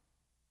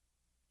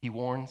 He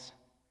warns.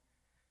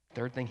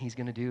 Third thing he's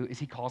going to do is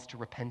he calls to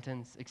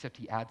repentance, except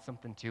he adds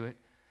something to it.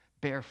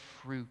 Bear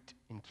fruit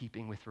in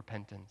keeping with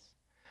repentance.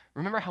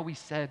 Remember how we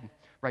said,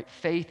 right,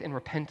 faith and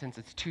repentance,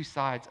 it's two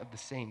sides of the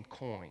same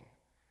coin,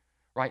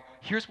 right?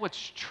 Here's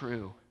what's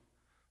true.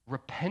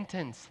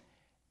 Repentance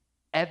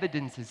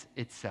evidences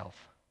itself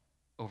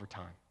over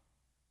time.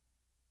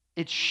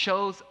 It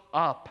shows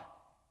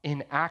up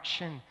in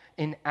action,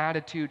 in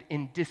attitude,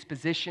 in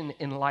disposition,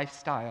 in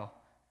lifestyle.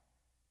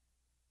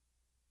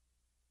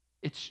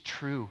 It's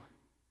true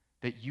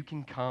that you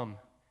can come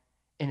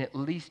and at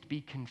least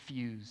be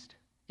confused,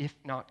 if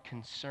not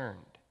concerned,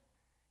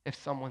 if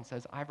someone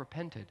says, I've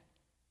repented,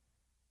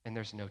 and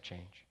there's no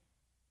change.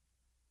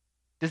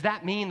 Does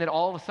that mean that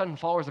all of a sudden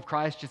followers of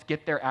Christ just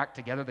get their act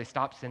together, they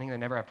stop sinning, they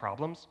never have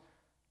problems?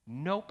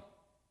 Nope,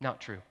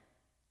 not true.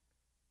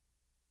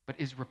 But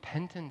is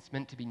repentance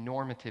meant to be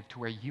normative to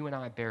where you and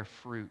I bear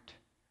fruit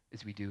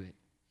as we do it?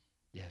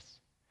 Yes.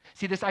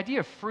 See, this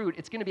idea of fruit,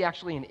 it's going to be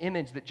actually an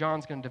image that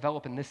John's going to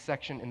develop in this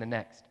section and the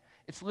next.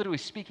 It's literally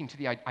speaking to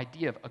the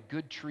idea of a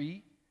good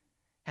tree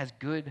has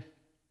good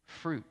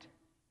fruit.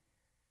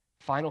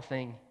 Final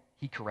thing,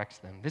 he corrects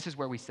them. This is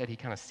where we said he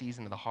kind of sees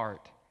into the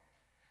heart.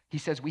 He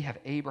says, we have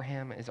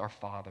Abraham as our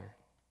father.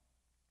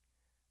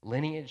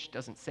 Lineage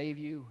doesn't save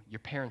you. Your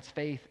parents'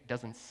 faith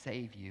doesn't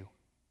save you.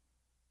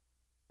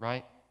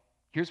 Right?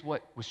 Here's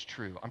what was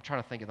true. I'm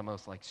trying to think of the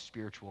most like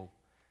spiritual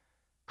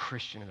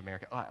Christian in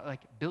America. Like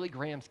Billy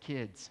Graham's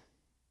kids,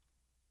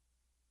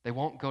 they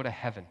won't go to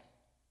heaven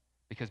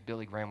because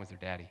Billy Graham was their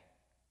daddy.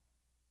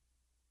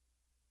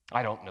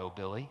 I don't know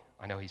Billy.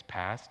 I know he's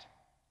passed.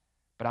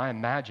 But I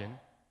imagine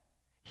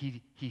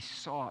he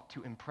sought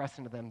to impress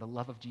into them the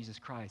love of Jesus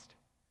Christ.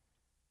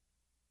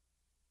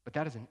 But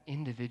that is an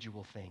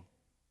individual thing.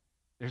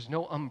 There's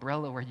no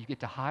umbrella where you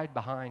get to hide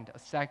behind a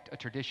sect, a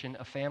tradition,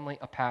 a family,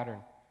 a pattern.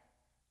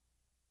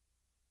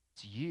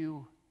 It's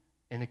you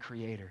and the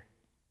Creator.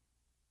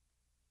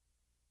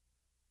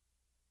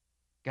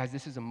 Guys,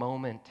 this is a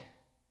moment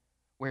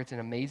where it's an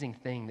amazing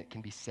thing that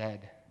can be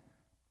said.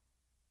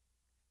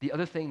 The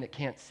other thing that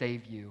can't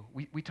save you,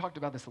 we talked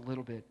about this a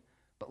little bit,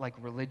 but like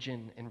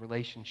religion and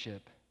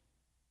relationship,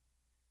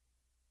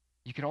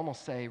 you could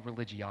almost say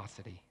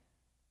religiosity.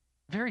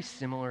 Very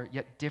similar,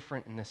 yet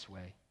different in this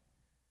way.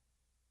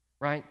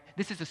 Right?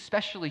 This is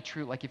especially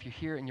true, like if you're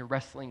here and you're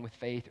wrestling with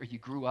faith, or you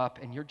grew up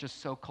and you're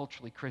just so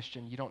culturally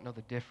Christian, you don't know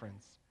the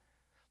difference.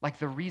 Like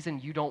the reason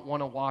you don't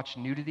want to watch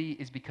nudity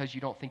is because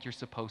you don't think you're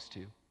supposed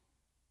to.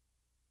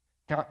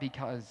 Not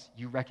because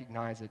you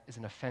recognize it as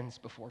an offense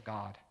before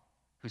God,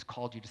 who's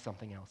called you to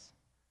something else.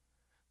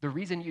 The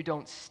reason you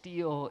don't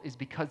steal is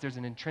because there's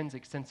an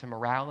intrinsic sense of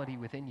morality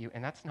within you,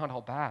 and that's not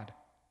all bad.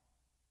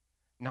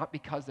 Not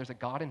because there's a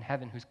God in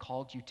heaven who's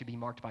called you to be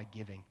marked by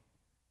giving.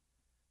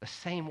 The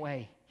same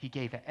way he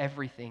gave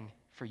everything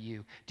for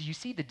you. Do you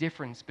see the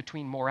difference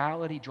between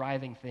morality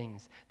driving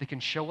things that can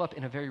show up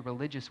in a very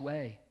religious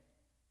way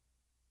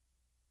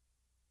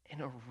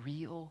and a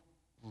real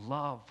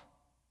love,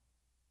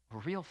 a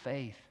real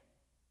faith?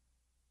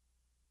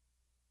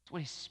 That's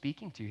what he's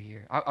speaking to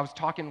here. I was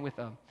talking with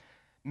a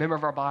member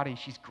of our body.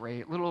 She's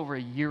great. A little over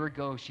a year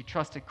ago, she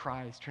trusted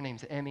Christ. Her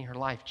name's Emmy. Her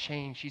life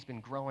changed. She's been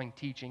growing,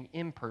 teaching,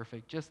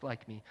 imperfect, just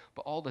like me,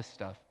 but all this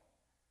stuff.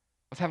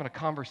 I was having a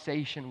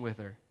conversation with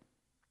her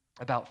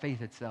about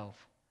faith itself.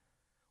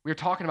 We were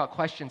talking about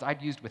questions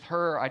I'd used with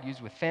her, I'd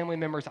used with family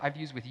members, I've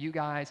used with you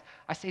guys.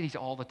 I say these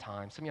all the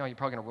time. Some of y'all, you're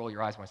probably going to roll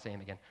your eyes when I say them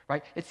again,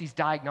 right? It's these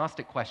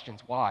diagnostic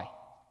questions. Why?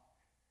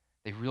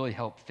 They really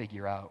help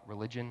figure out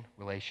religion,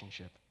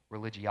 relationship,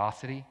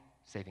 religiosity,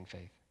 saving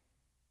faith.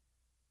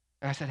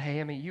 And I said, hey,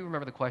 Emmy, you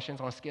remember the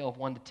questions on a scale of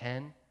 1 to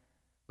 10,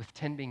 with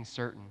 10 being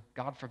certain.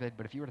 God forbid,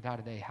 but if you were to die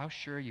today, how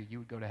sure are you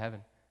would go to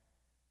heaven?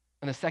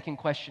 And the second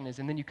question is,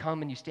 and then you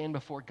come and you stand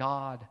before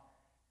God,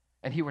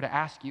 and he were to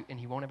ask you, and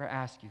he won't ever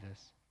ask you this,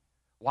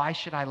 why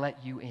should I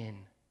let you in?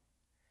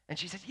 And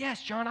she says,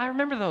 yes, John, I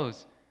remember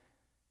those.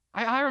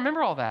 I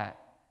remember all that.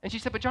 And she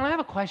said, but John, I have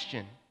a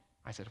question.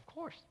 I said, of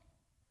course.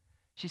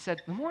 She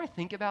said, the more I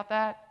think about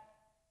that,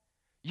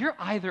 you're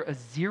either a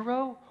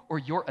 0 or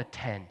you're a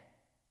 10.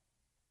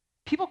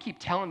 People keep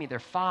telling me they're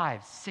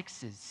 5s,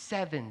 6s,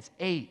 7s,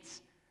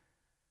 8s.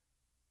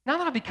 Now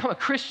that I've become a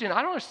Christian,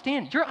 I don't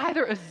understand. You're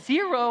either a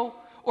 0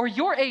 or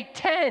you're a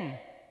 10. And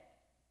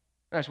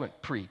I just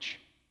went, preach.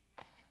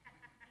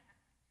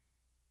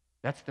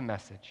 That's the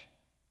message.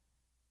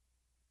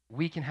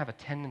 We can have a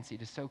tendency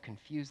to so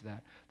confuse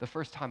that. The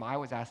first time I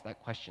was asked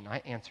that question, I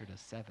answered a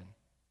 7.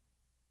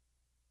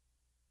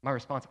 My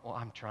response, well,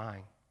 I'm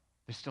trying.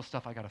 There's still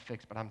stuff I got to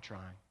fix, but I'm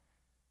trying.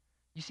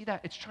 You see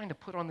that? It's trying to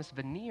put on this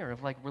veneer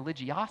of like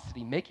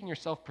religiosity, making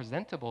yourself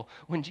presentable.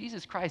 When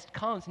Jesus Christ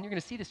comes, and you're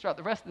going to see this throughout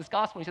the rest of this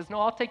gospel, he says, no,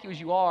 I'll take you as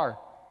you are.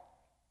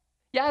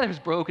 Yeah, there's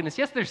brokenness.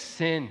 Yes, there's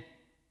sin.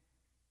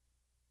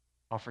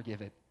 I'll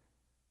forgive it.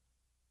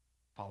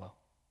 Follow.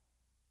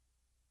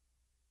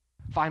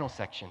 Final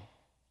section.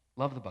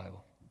 Love the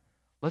Bible.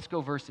 Let's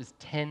go verses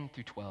 10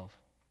 through 12.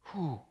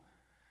 Whew.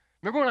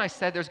 Remember when I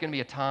said there's going to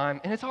be a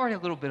time, and it's already a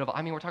little bit of,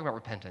 we're talking about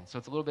repentance, so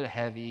it's a little bit of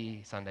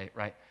heavy Sunday,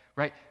 right?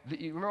 Right?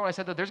 You remember when I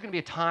said that there's going to be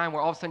a time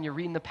where all of a sudden you're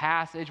reading the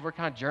passage, we're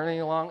kind of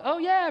journeying along, oh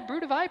yeah,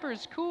 brood of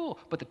vipers, cool,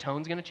 but the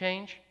tone's going to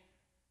change,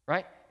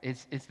 right?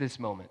 It's this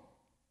moment.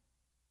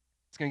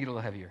 It's going to get a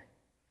little heavier.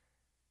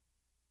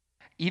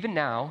 Even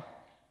now,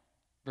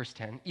 verse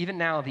 10, even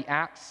now the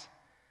axe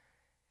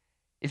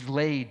is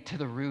laid to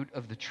the root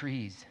of the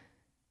trees.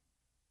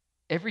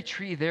 Every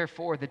tree,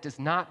 therefore, that does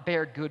not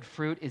bear good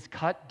fruit is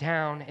cut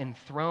down and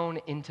thrown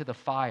into the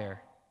fire.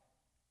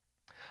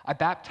 I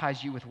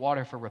baptize you with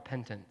water for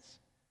repentance,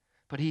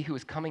 but he who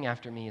is coming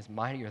after me is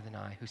mightier than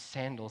I, whose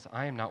sandals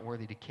I am not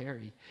worthy to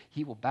carry.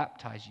 He will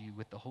baptize you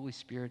with the Holy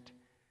Spirit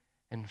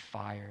and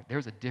fire.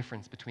 There's a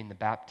difference between the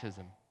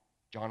baptism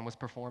John was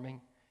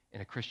performing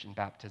and a Christian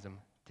baptism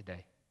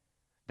today.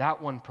 That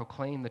one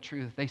proclaimed the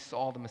truth. They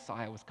saw the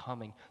Messiah was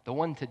coming. The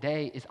one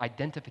today is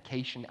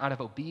identification out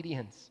of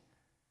obedience.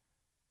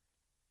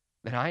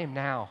 That I am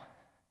now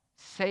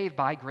saved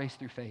by grace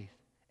through faith,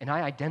 and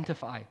I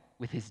identify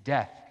with his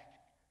death,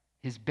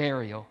 his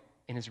burial,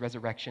 and his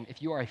resurrection.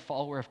 If you are a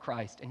follower of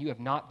Christ and you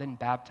have not been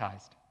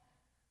baptized,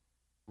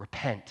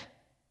 repent.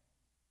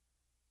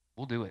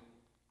 We'll do it.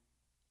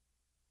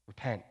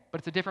 Repent. But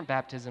it's a different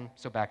baptism,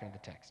 so back into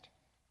the text,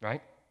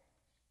 right?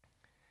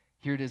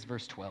 Here it is,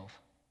 verse 12.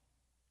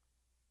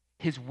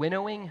 His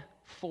winnowing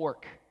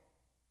fork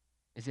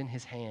is in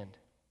his hand.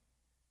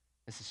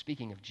 This is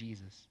speaking of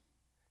Jesus.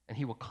 And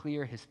he will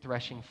clear his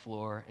threshing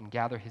floor and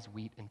gather his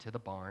wheat into the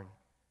barn.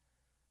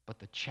 But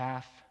the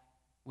chaff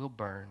will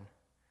burn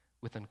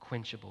with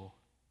unquenchable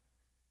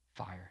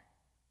fire.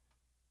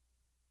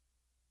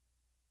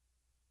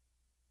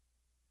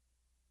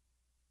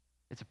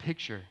 It's a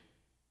picture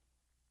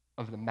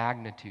of the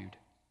magnitude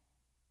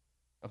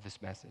of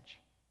this message.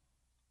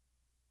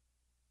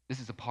 This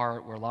is a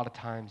part where a lot of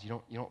times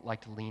you don't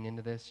like to lean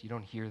into this, you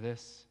don't hear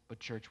this, but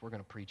church, we're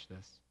going to preach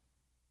this.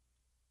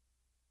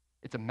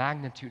 It's a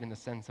magnitude in the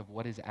sense of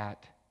what is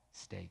at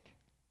stake.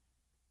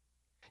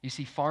 You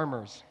see,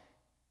 farmers,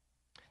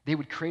 they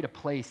would create a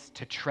place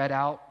to tread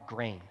out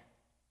grain.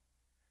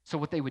 So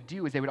what they would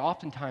do is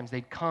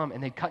they'd come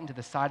and they'd cut into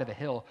the side of a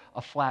hill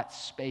a flat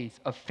space,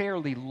 a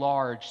fairly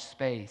large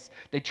space.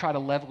 They'd try to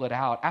level it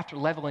out. After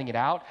leveling it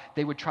out,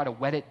 they would try to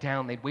wet it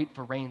down. They'd wait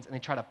for rains and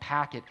they'd try to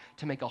pack it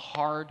to make a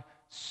hard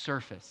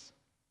surface.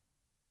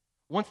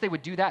 Once they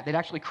would do that, they'd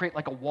actually create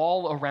like a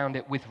wall around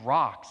it with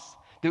rocks.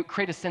 They would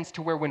create a sense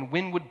to where when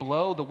wind would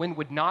blow, the wind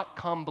would not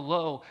come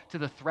below to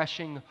the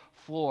threshing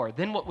floor.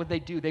 Then what would they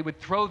do? They would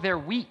throw their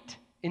wheat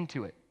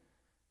into it.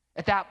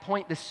 At that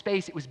point, the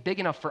space, it was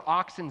big enough for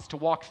oxen to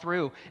walk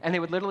through, and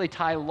they would literally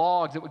tie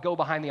logs that would go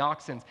behind the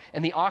oxen,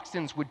 and the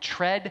oxen would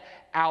tread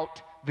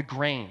out the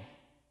grain.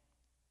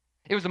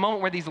 It was a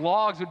moment where these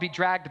logs would be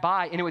dragged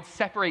by, and it would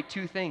separate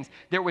two things.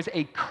 There was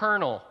a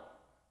kernel,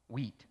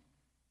 wheat,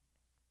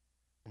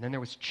 and then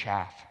there was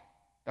chaff.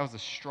 That was the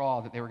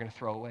straw that they were going to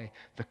throw away.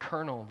 The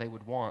kernel they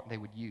would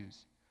use.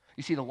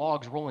 You see, the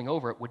logs rolling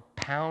over it would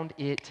pound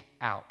it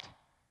out.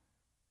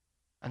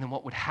 And then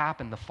what would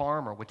happen, the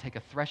farmer would take a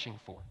threshing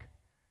fork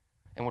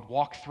and would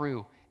walk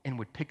through and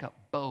would pick up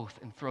both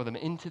and throw them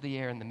into the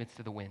air in the midst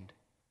of the wind.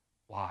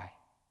 Why?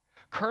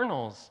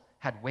 Kernels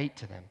had weight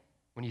to them.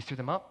 When you threw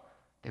them up,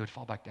 they would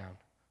fall back down.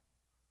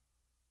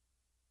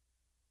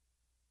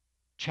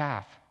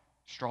 Chaff,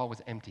 straw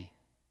was empty.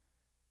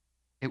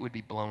 It would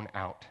be blown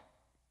out.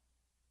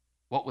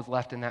 What was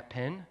left in that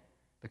pen?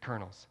 The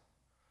kernels.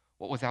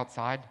 What was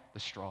outside? The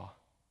straw.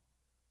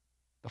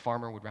 The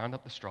farmer would round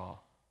up the straw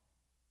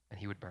and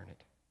he would burn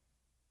it.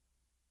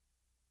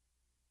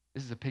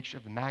 This is a picture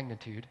of the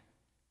magnitude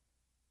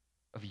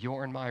of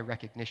your and my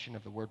recognition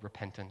of the word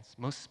repentance,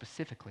 most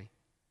specifically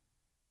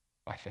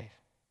by faith.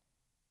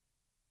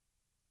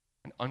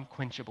 An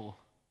unquenchable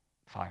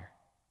fire.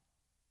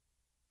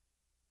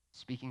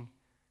 Speaking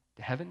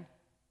to heaven,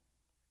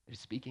 it is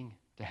speaking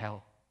to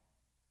hell.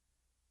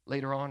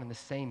 Later on in the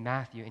same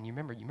Matthew, and you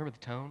remember the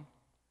tone?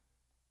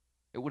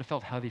 It would have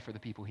felt heavy for the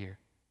people here.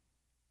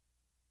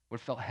 It would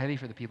have felt heavy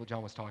for the people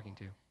John was talking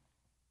to.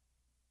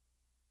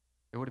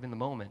 There would have been the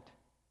moment,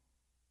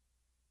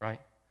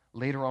 right?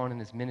 Later on in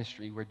his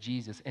ministry where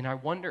Jesus, and I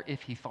wonder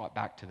if he thought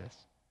back to this,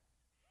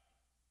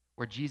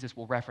 where Jesus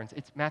will reference,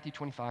 it's Matthew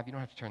 25, you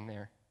don't have to turn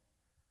there,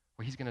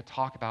 where he's going to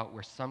talk about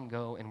where some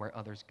go and where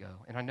others go.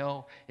 And I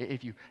know if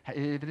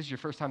this is your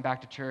first time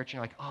back to church and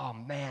you're like, oh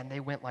man,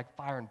 they went like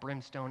fire and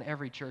brimstone,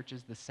 every church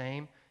is the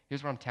same.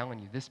 Here's what I'm telling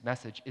you, this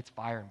message, it's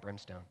fire and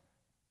brimstone.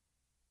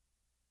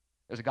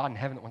 There's a God in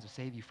heaven that wants to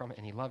save you from it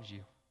and he loves you.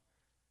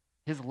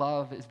 His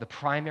love is the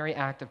primary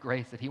act of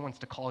grace that he wants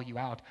to call you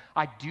out.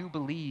 I do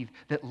believe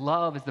that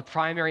love is the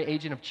primary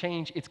agent of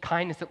change. It's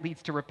kindness that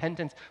leads to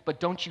repentance. But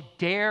don't you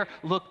dare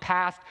look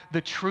past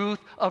the truth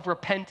of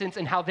repentance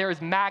and how there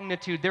is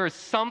magnitude. There is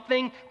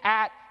something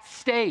at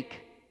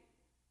stake.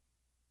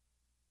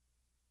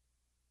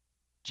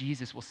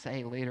 Jesus will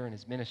say later in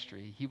his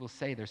ministry, he will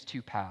say there's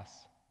two paths.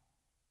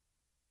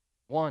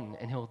 One,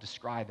 and he'll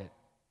describe it,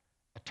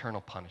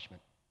 eternal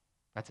punishment.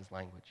 That's his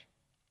language.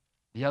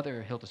 The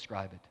other, he'll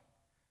describe it,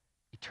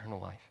 eternal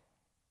life.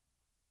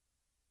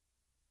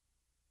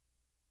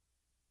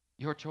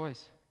 Your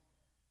choice.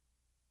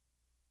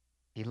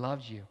 He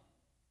loves you.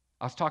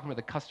 I was talking with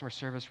a customer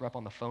service rep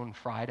on the phone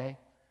Friday.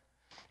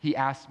 He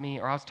asked me,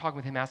 or I was talking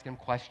with him, asking him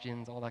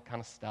questions, all that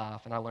kind of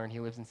stuff, and I learned he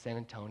lives in San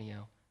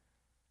Antonio.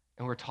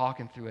 And we're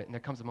talking through it, and there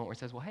comes a moment where he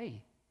says, well,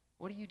 hey,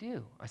 what do you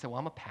do? I said, well,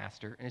 I'm a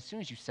pastor. And as soon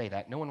as you say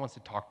that, no one wants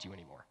to talk to you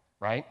anymore,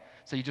 right?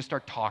 So you just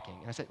start talking.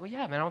 And I said, well,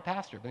 yeah, man, I'm a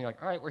pastor. But you're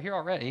like, all right, we're here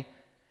already. And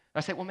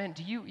I said, well, man,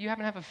 do you happen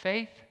to have a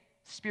faith,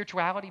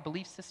 spirituality,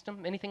 belief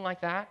system, anything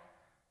like that?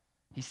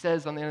 He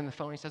says on the end of the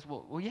phone, he says,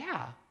 well,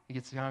 yeah. He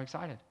gets kind of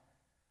excited.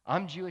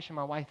 I'm Jewish and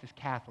my wife is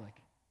Catholic.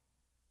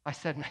 I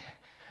said,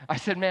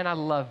 man, I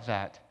love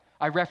that.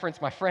 I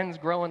referenced my friends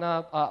growing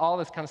up, all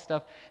this kind of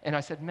stuff. And I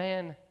said,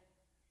 man,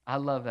 I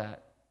love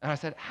that. And I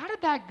said, how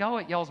did that go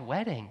at y'all's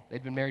wedding?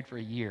 They'd been married for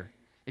a year.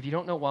 If you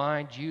don't know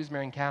why, Jews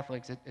marrying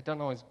Catholics, it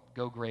doesn't always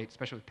go great,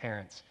 especially with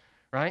parents,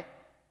 right?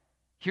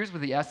 Here's where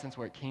the essence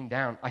where it came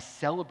down. I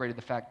celebrated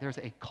the fact there's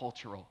a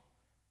cultural,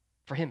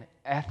 for him,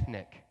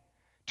 ethnic,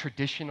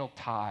 traditional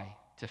tie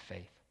to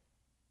faith.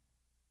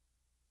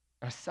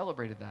 And I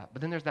celebrated that.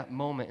 But then there's that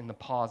moment in the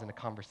pause in a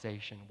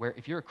conversation where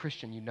if you're a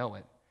Christian, you know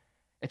it.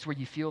 It's where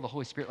you feel the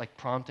Holy Spirit like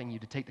prompting you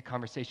to take the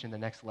conversation to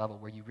the next level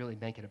where you really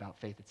make it about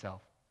faith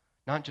itself.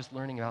 Not just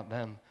learning about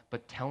them,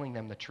 but telling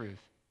them the truth.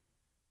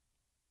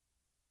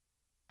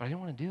 But I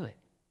didn't want to do it.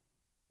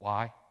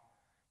 Why?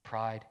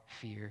 Pride,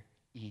 fear,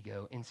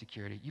 ego,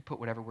 insecurity. You put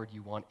whatever word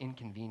you want,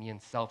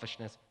 inconvenience,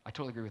 selfishness. I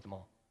totally agree with them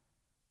all.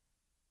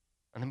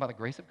 And then by the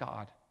grace of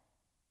God,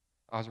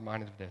 I was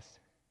reminded of this.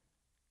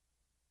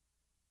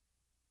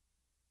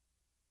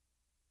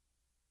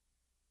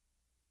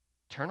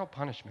 Eternal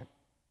punishment.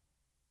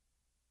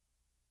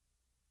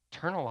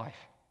 Eternal life.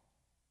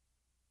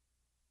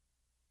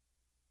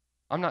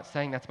 I'm not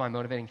saying that's my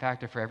motivating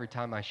factor for every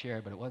time I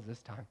share, but it was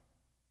this time.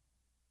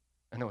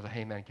 And there was a,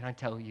 hey man, can I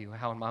tell you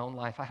how in my own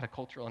life I had a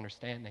cultural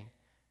understanding,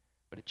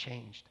 but it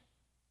changed.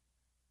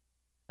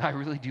 I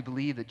really do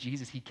believe that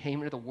Jesus, he came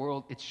into the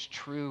world. It's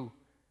true.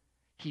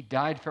 He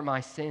died for my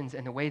sins,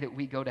 and the way that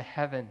we go to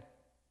heaven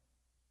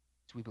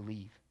is we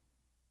believe.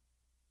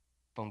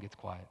 Phone gets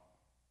quiet.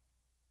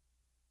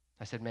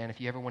 I said, man, if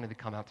you ever wanted to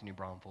come out to New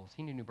Braunfels,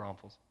 he knew New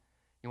Braunfels.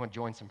 You want to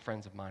join some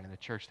friends of mine in the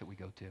church that we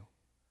go to.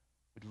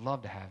 We'd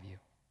love to have you.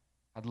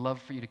 I'd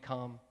love for you to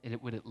come, and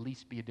it would at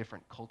least be a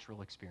different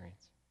cultural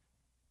experience.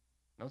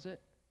 That was it.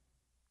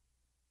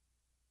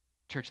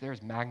 Church, there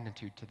is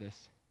magnitude to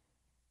this.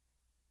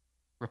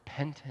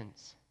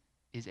 Repentance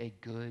is a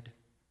good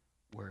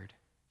word.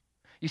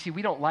 You see,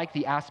 we don't like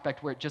the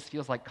aspect where it just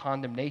feels like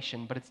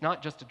condemnation, but it's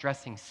not just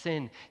addressing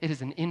sin. It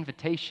is an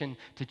invitation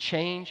to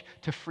change,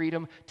 to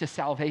freedom, to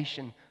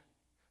salvation.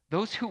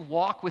 Those who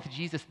walk with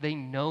Jesus, they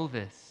know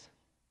this.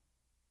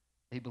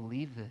 They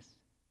believe this.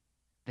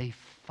 They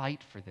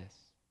fight for this.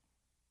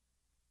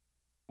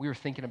 We were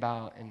thinking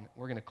about, and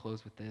we're going to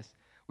close with this,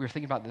 we were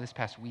thinking about this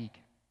past week.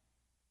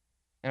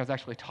 And I was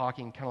actually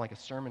talking kind of like a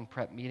sermon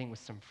prep meeting with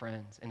some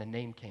friends, and a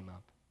name came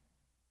up.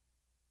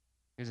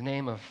 It was the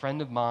name of a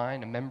friend of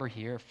mine, a member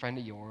here, a friend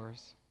of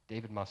yours,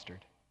 David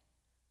Mustard.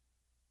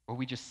 Where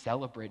we just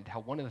celebrated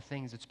how one of the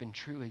things that's been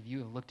true as you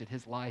have looked at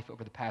his life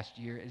over the past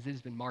year is it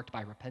has been marked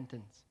by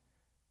repentance.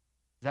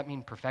 Does that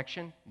mean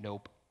perfection?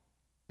 Nope.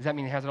 Does that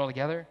mean he has it all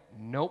together?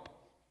 Nope.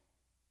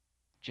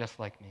 Just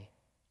like me.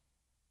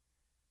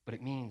 But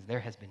it means there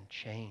has been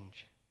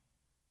change.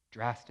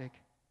 Drastic,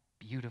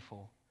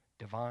 beautiful,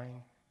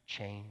 divine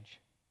change.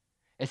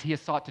 As he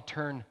has sought to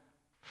turn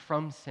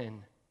from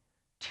sin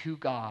to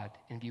God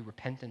and view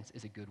repentance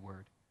is a good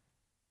word.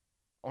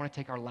 I want to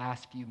take our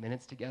last few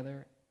minutes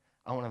together.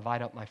 I want to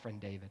invite up my friend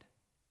David.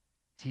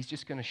 He's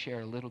just going to share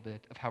a little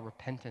bit of how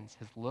repentance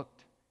has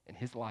looked in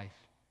his life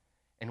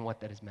and what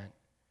that has meant.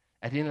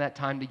 At the end of that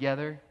time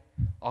together,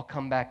 I'll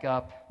come back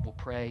up, we'll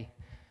pray,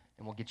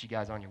 and we'll get you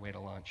guys on your way to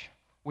lunch.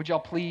 Would y'all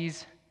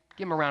please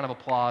give him a round of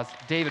applause?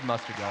 David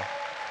Mustard, y'all.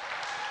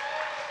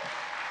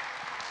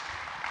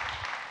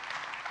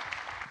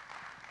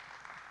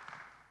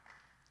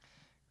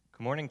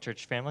 Good morning,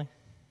 church family.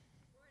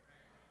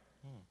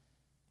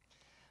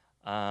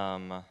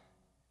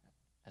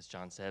 As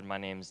John said, my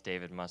name is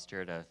David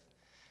Mustard. I've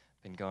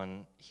been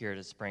going here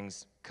to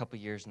Springs a couple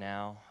years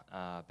now.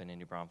 I've been in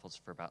New Braunfels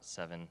for about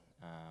 7.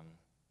 I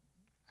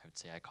would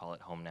say I call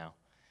it home now.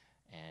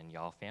 And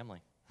y'all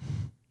family.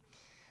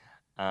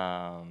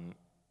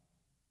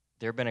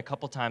 There have been a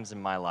couple times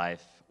in my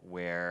life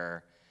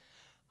where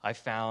I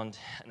found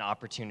an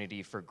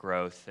opportunity for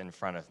growth in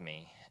front of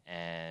me.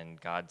 And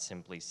God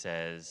simply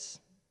says,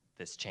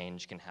 This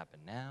change can happen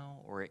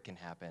now or it can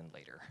happen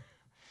later.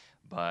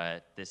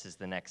 But this is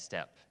the next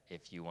step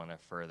if you want to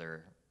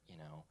further,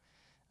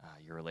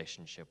 your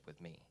relationship with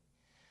me.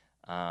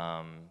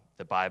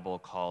 The Bible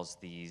calls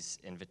these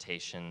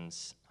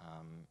invitations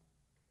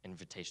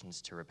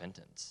invitations to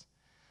repentance.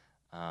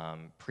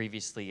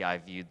 Previously, I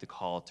viewed the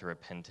call to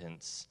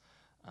repentance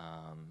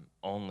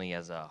only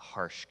as a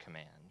harsh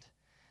command.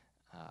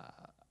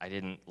 I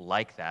didn't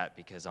like that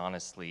because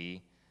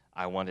honestly,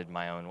 I wanted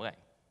my own way.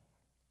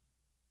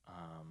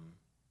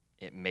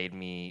 It made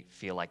me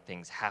feel like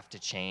things have to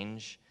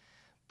change,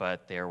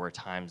 but there were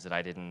times that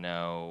I didn't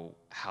know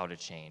how to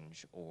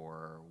change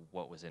or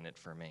what was in it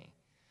for me.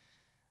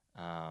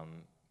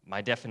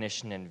 My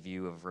definition and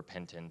view of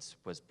repentance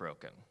was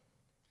broken,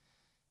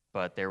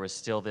 but there was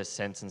still this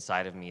sense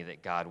inside of me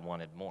that God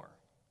wanted more.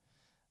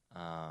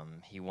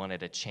 He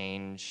wanted a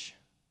change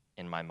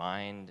in my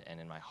mind and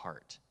in my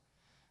heart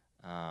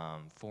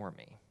for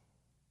me.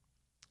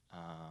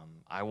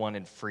 I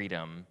wanted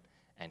freedom,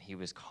 and he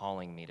was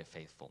calling me to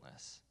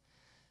faithfulness.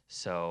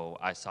 So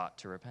I sought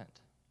to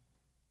repent.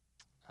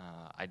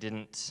 I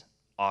didn't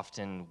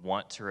often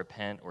want to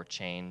repent or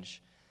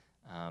change,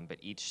 but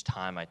each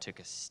time I took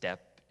a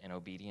step in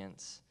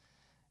obedience,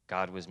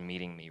 God was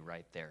meeting me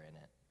right there in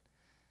it.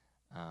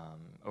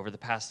 Over the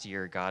past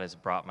year, God has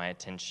brought my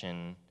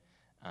attention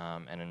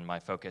and in my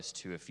focus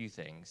to a few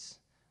things.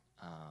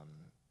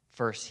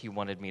 First, he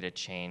wanted me to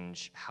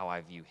change how I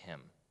view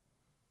him.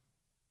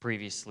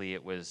 Previously,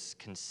 it was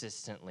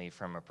consistently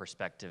from a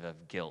perspective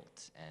of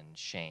guilt and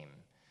shame.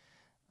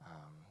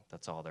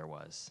 That's all there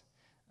was.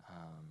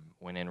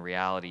 When in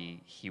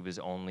reality, he was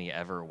only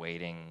ever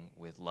waiting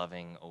with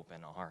loving,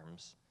 open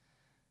arms.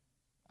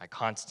 I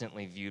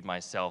constantly viewed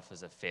myself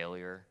as a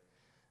failure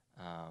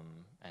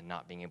and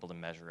not being able to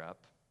measure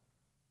up.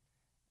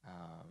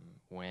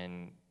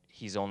 When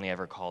he's only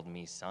ever called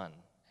me son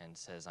and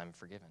says, I'm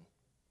forgiven.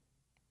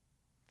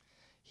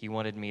 He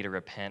wanted me to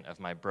repent of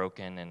my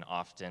broken and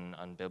often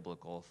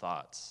unbiblical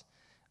thoughts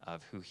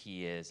of who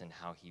he is and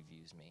how he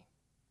views me.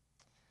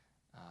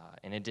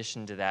 In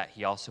addition to that,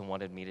 he also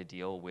wanted me to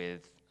deal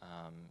with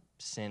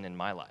sin in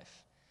my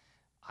life.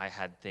 I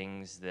had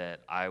things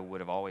that I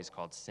would have always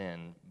called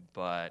sin,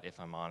 but if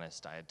I'm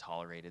honest, I had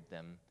tolerated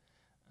them.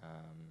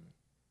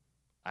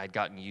 I had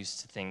gotten used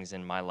to things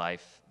in my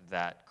life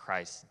that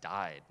Christ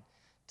died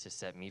to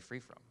set me free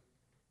from.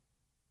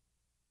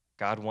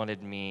 God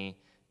wanted me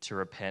to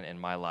repent in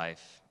my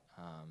life,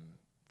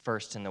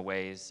 first in the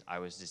ways I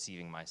was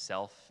deceiving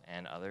myself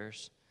and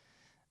others.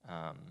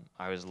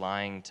 I was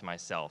lying to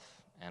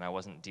myself, and I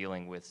wasn't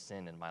dealing with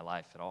sin in my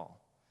life at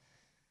all.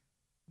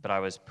 But I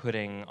was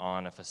putting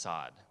on a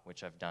facade,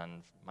 which I've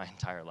done my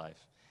entire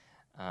life,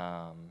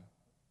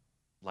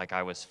 like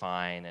I was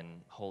fine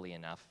and holy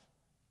enough.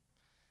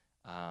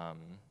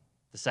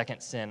 The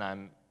second sin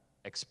I'm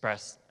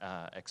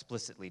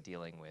explicitly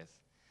dealing with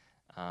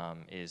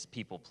is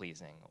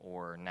people-pleasing,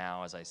 or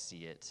now as I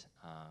see it,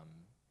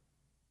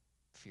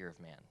 fear of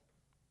man.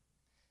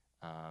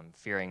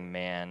 Fearing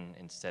man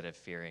instead of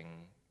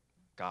fearing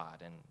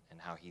God and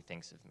how he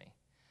thinks of me.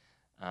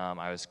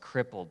 I was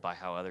crippled by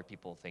how other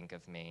people think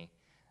of me,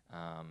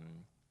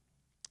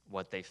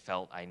 what they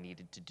felt I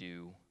needed to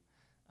do,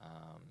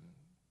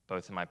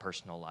 both in my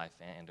personal life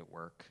and at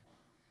work.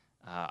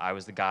 I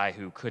was the guy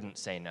who couldn't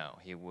say no.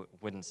 He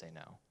wouldn't say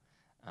no.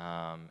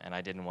 And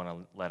I didn't want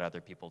to let other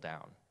people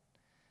down.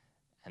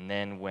 And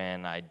then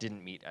when I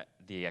didn't meet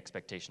the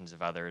expectations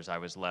of others, I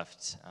was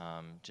left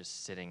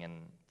just sitting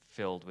and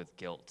filled with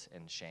guilt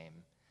and shame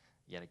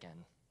yet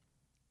again.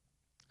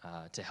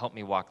 To help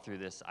me walk through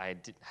this, I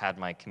had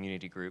my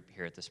community group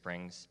here at the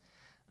Springs,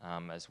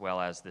 as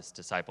well as this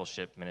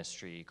discipleship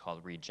ministry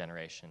called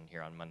Regeneration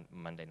here on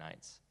Monday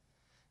nights,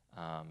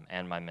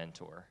 and my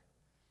mentor.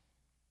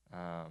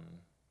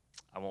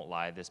 I won't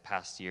lie, this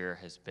past year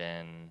has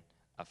been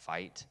a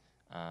fight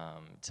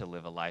to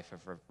live a life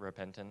of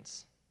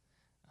repentance.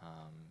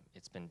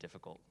 It's been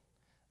difficult.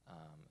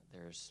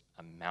 There's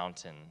a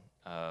mountain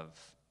of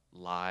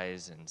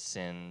lies and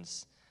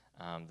sins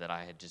that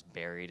I had just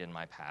buried in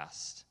my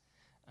past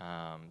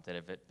that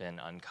have been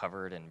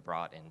uncovered and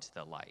brought into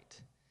the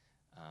light.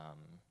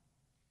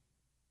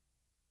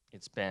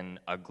 It's been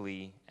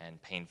ugly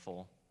and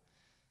painful,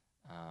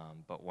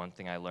 but one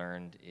thing I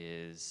learned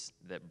is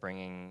that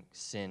bringing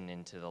sin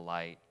into the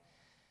light,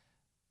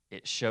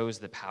 it shows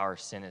the power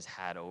sin has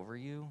had over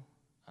you.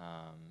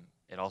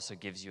 It also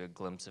gives you a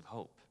glimpse of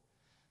hope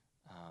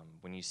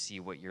when you see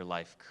what your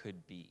life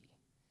could be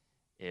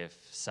if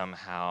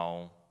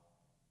somehow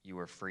you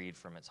were freed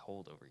from its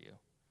hold over you.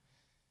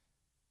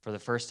 For the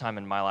first time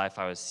in my life,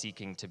 I was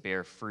seeking to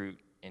bear fruit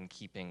in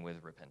keeping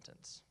with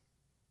repentance.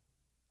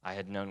 I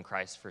had known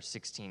Christ for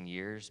 16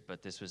 years,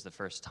 but this was the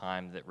first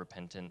time that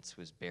repentance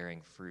was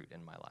bearing fruit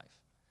in my life.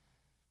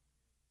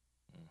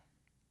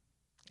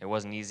 It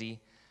wasn't easy,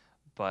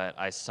 but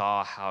I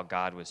saw how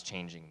God was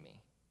changing me.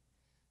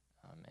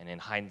 And in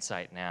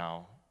hindsight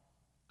now,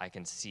 I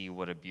can see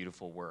what a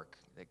beautiful work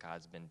that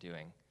God's been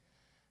doing.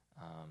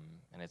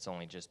 And it's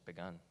only just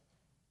begun.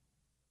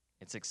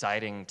 It's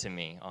exciting to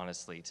me,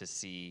 honestly, to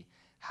see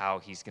how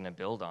he's going to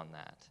build on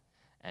that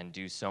and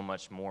do so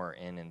much more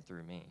in and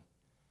through me.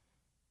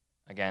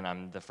 Again,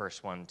 I'm the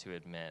first one to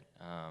admit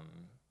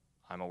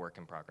I'm a work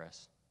in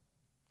progress.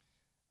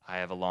 I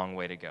have a long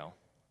way to go.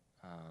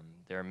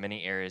 There are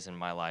many areas in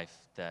my life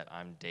that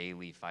I'm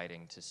daily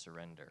fighting to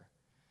surrender.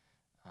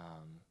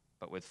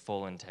 But with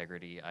full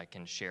integrity, I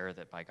can share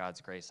that by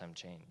God's grace, I'm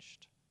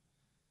changed.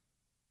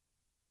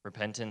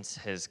 Repentance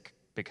has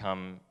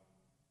become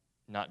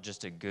not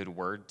just a good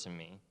word to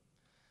me,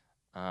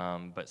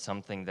 but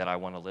something that I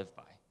want to live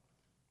by.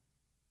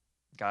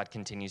 God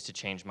continues to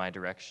change my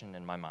direction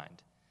and my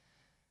mind.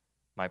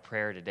 My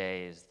prayer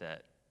today is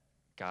that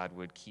God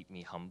would keep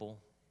me humble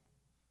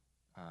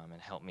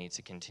and help me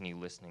to continue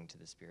listening to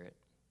the Spirit.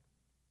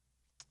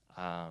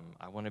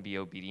 I want to be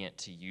obedient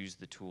to use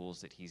the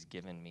tools that he's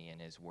given me in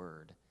his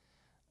word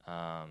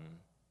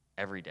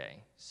every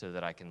day so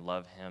that I can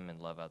love him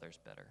and love others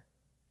better.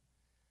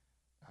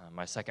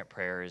 My second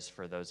prayer is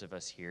for those of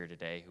us here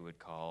today who would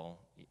call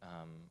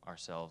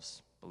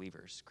ourselves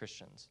believers,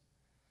 Christians.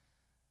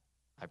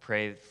 I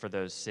pray for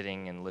those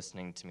sitting and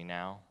listening to me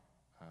now.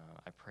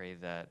 I pray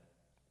that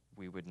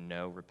we would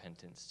know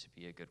repentance to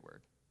be a good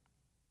word.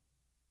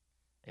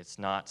 It's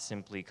not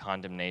simply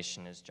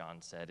condemnation, as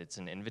John said. It's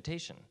an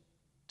invitation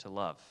to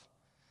love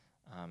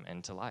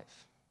and to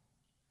life.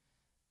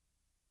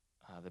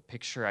 The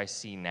picture I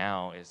see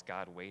now is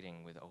God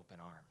waiting with open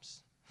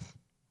arms.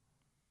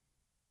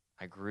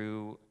 I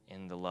grew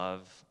in the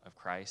love of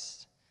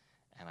Christ,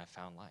 and I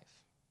found life.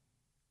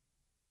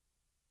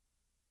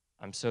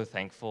 I'm so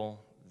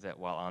thankful that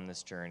while on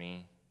this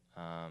journey,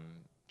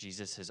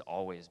 Jesus has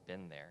always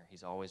been there.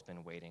 He's always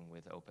been waiting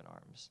with open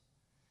arms.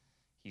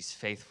 He's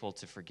faithful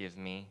to forgive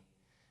me,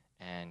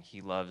 and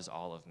he loves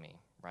all of me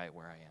right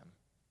where I am.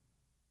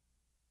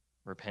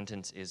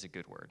 Repentance is a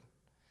good word,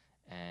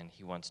 and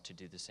he wants to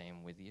do the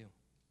same with you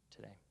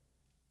today.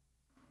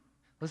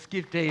 Let's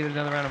give David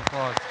another round of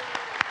applause.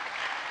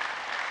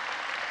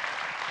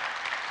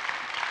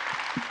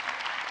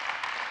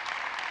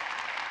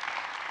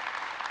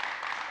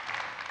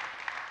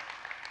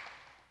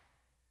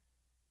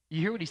 You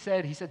hear what he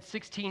said? He said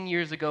 16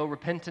 years ago,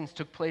 repentance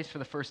took place for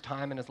the first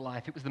time in his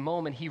life. It was the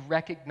moment he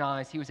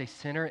recognized he was a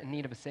sinner in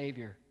need of a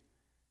Savior.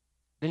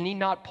 He need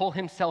not pull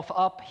himself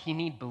up, he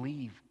need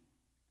believe.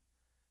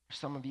 For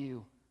some of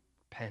you,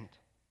 repent.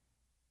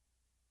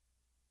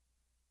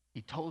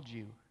 He told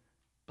you,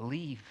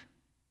 believe.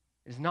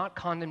 It is not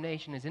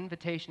condemnation, it is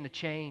invitation to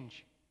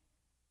change.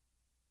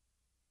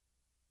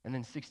 And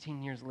then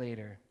 16 years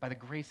later, by the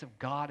grace of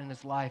God in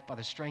his life, by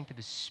the strength of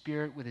his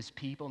Spirit with his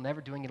people,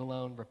 never doing it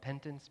alone,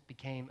 repentance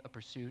became a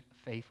pursuit of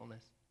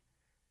faithfulness.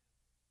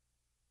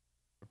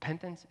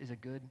 Repentance is a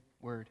good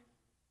word.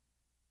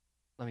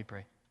 Let me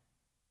pray.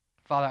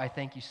 Father, I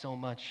thank you so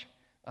much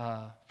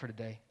for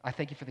today. I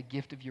thank you for the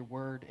gift of your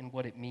word and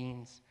what it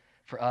means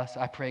for us.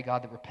 I pray,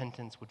 God, that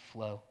repentance would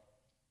flow,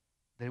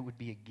 that it would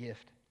be a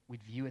gift.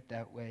 We'd view it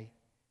that way.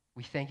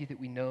 We thank you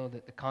that we know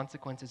that the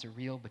consequences are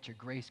real, but your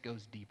grace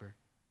goes deeper.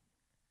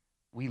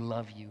 We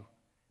love you.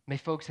 May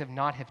folks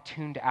have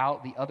tuned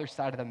out the other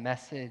side of the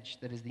message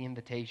that is the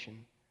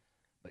invitation.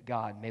 But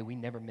God, may we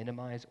never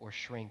minimize or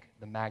shrink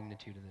the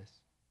magnitude of this.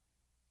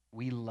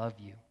 We love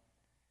you.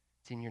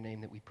 It's in your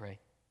name that we pray.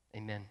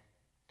 Amen.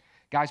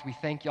 Guys, we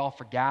thank y'all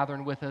for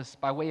gathering with us.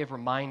 By way of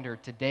reminder,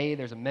 today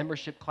there's a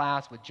membership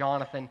class with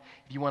Jonathan.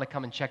 If you want to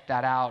come and check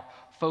that out.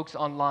 Folks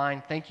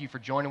online, thank you for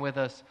joining with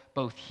us,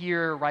 both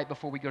here right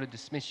before we go to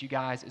dismiss you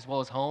guys, as well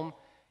as home.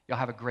 Y'all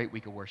have a great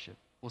week of worship.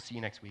 We'll see you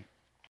next week.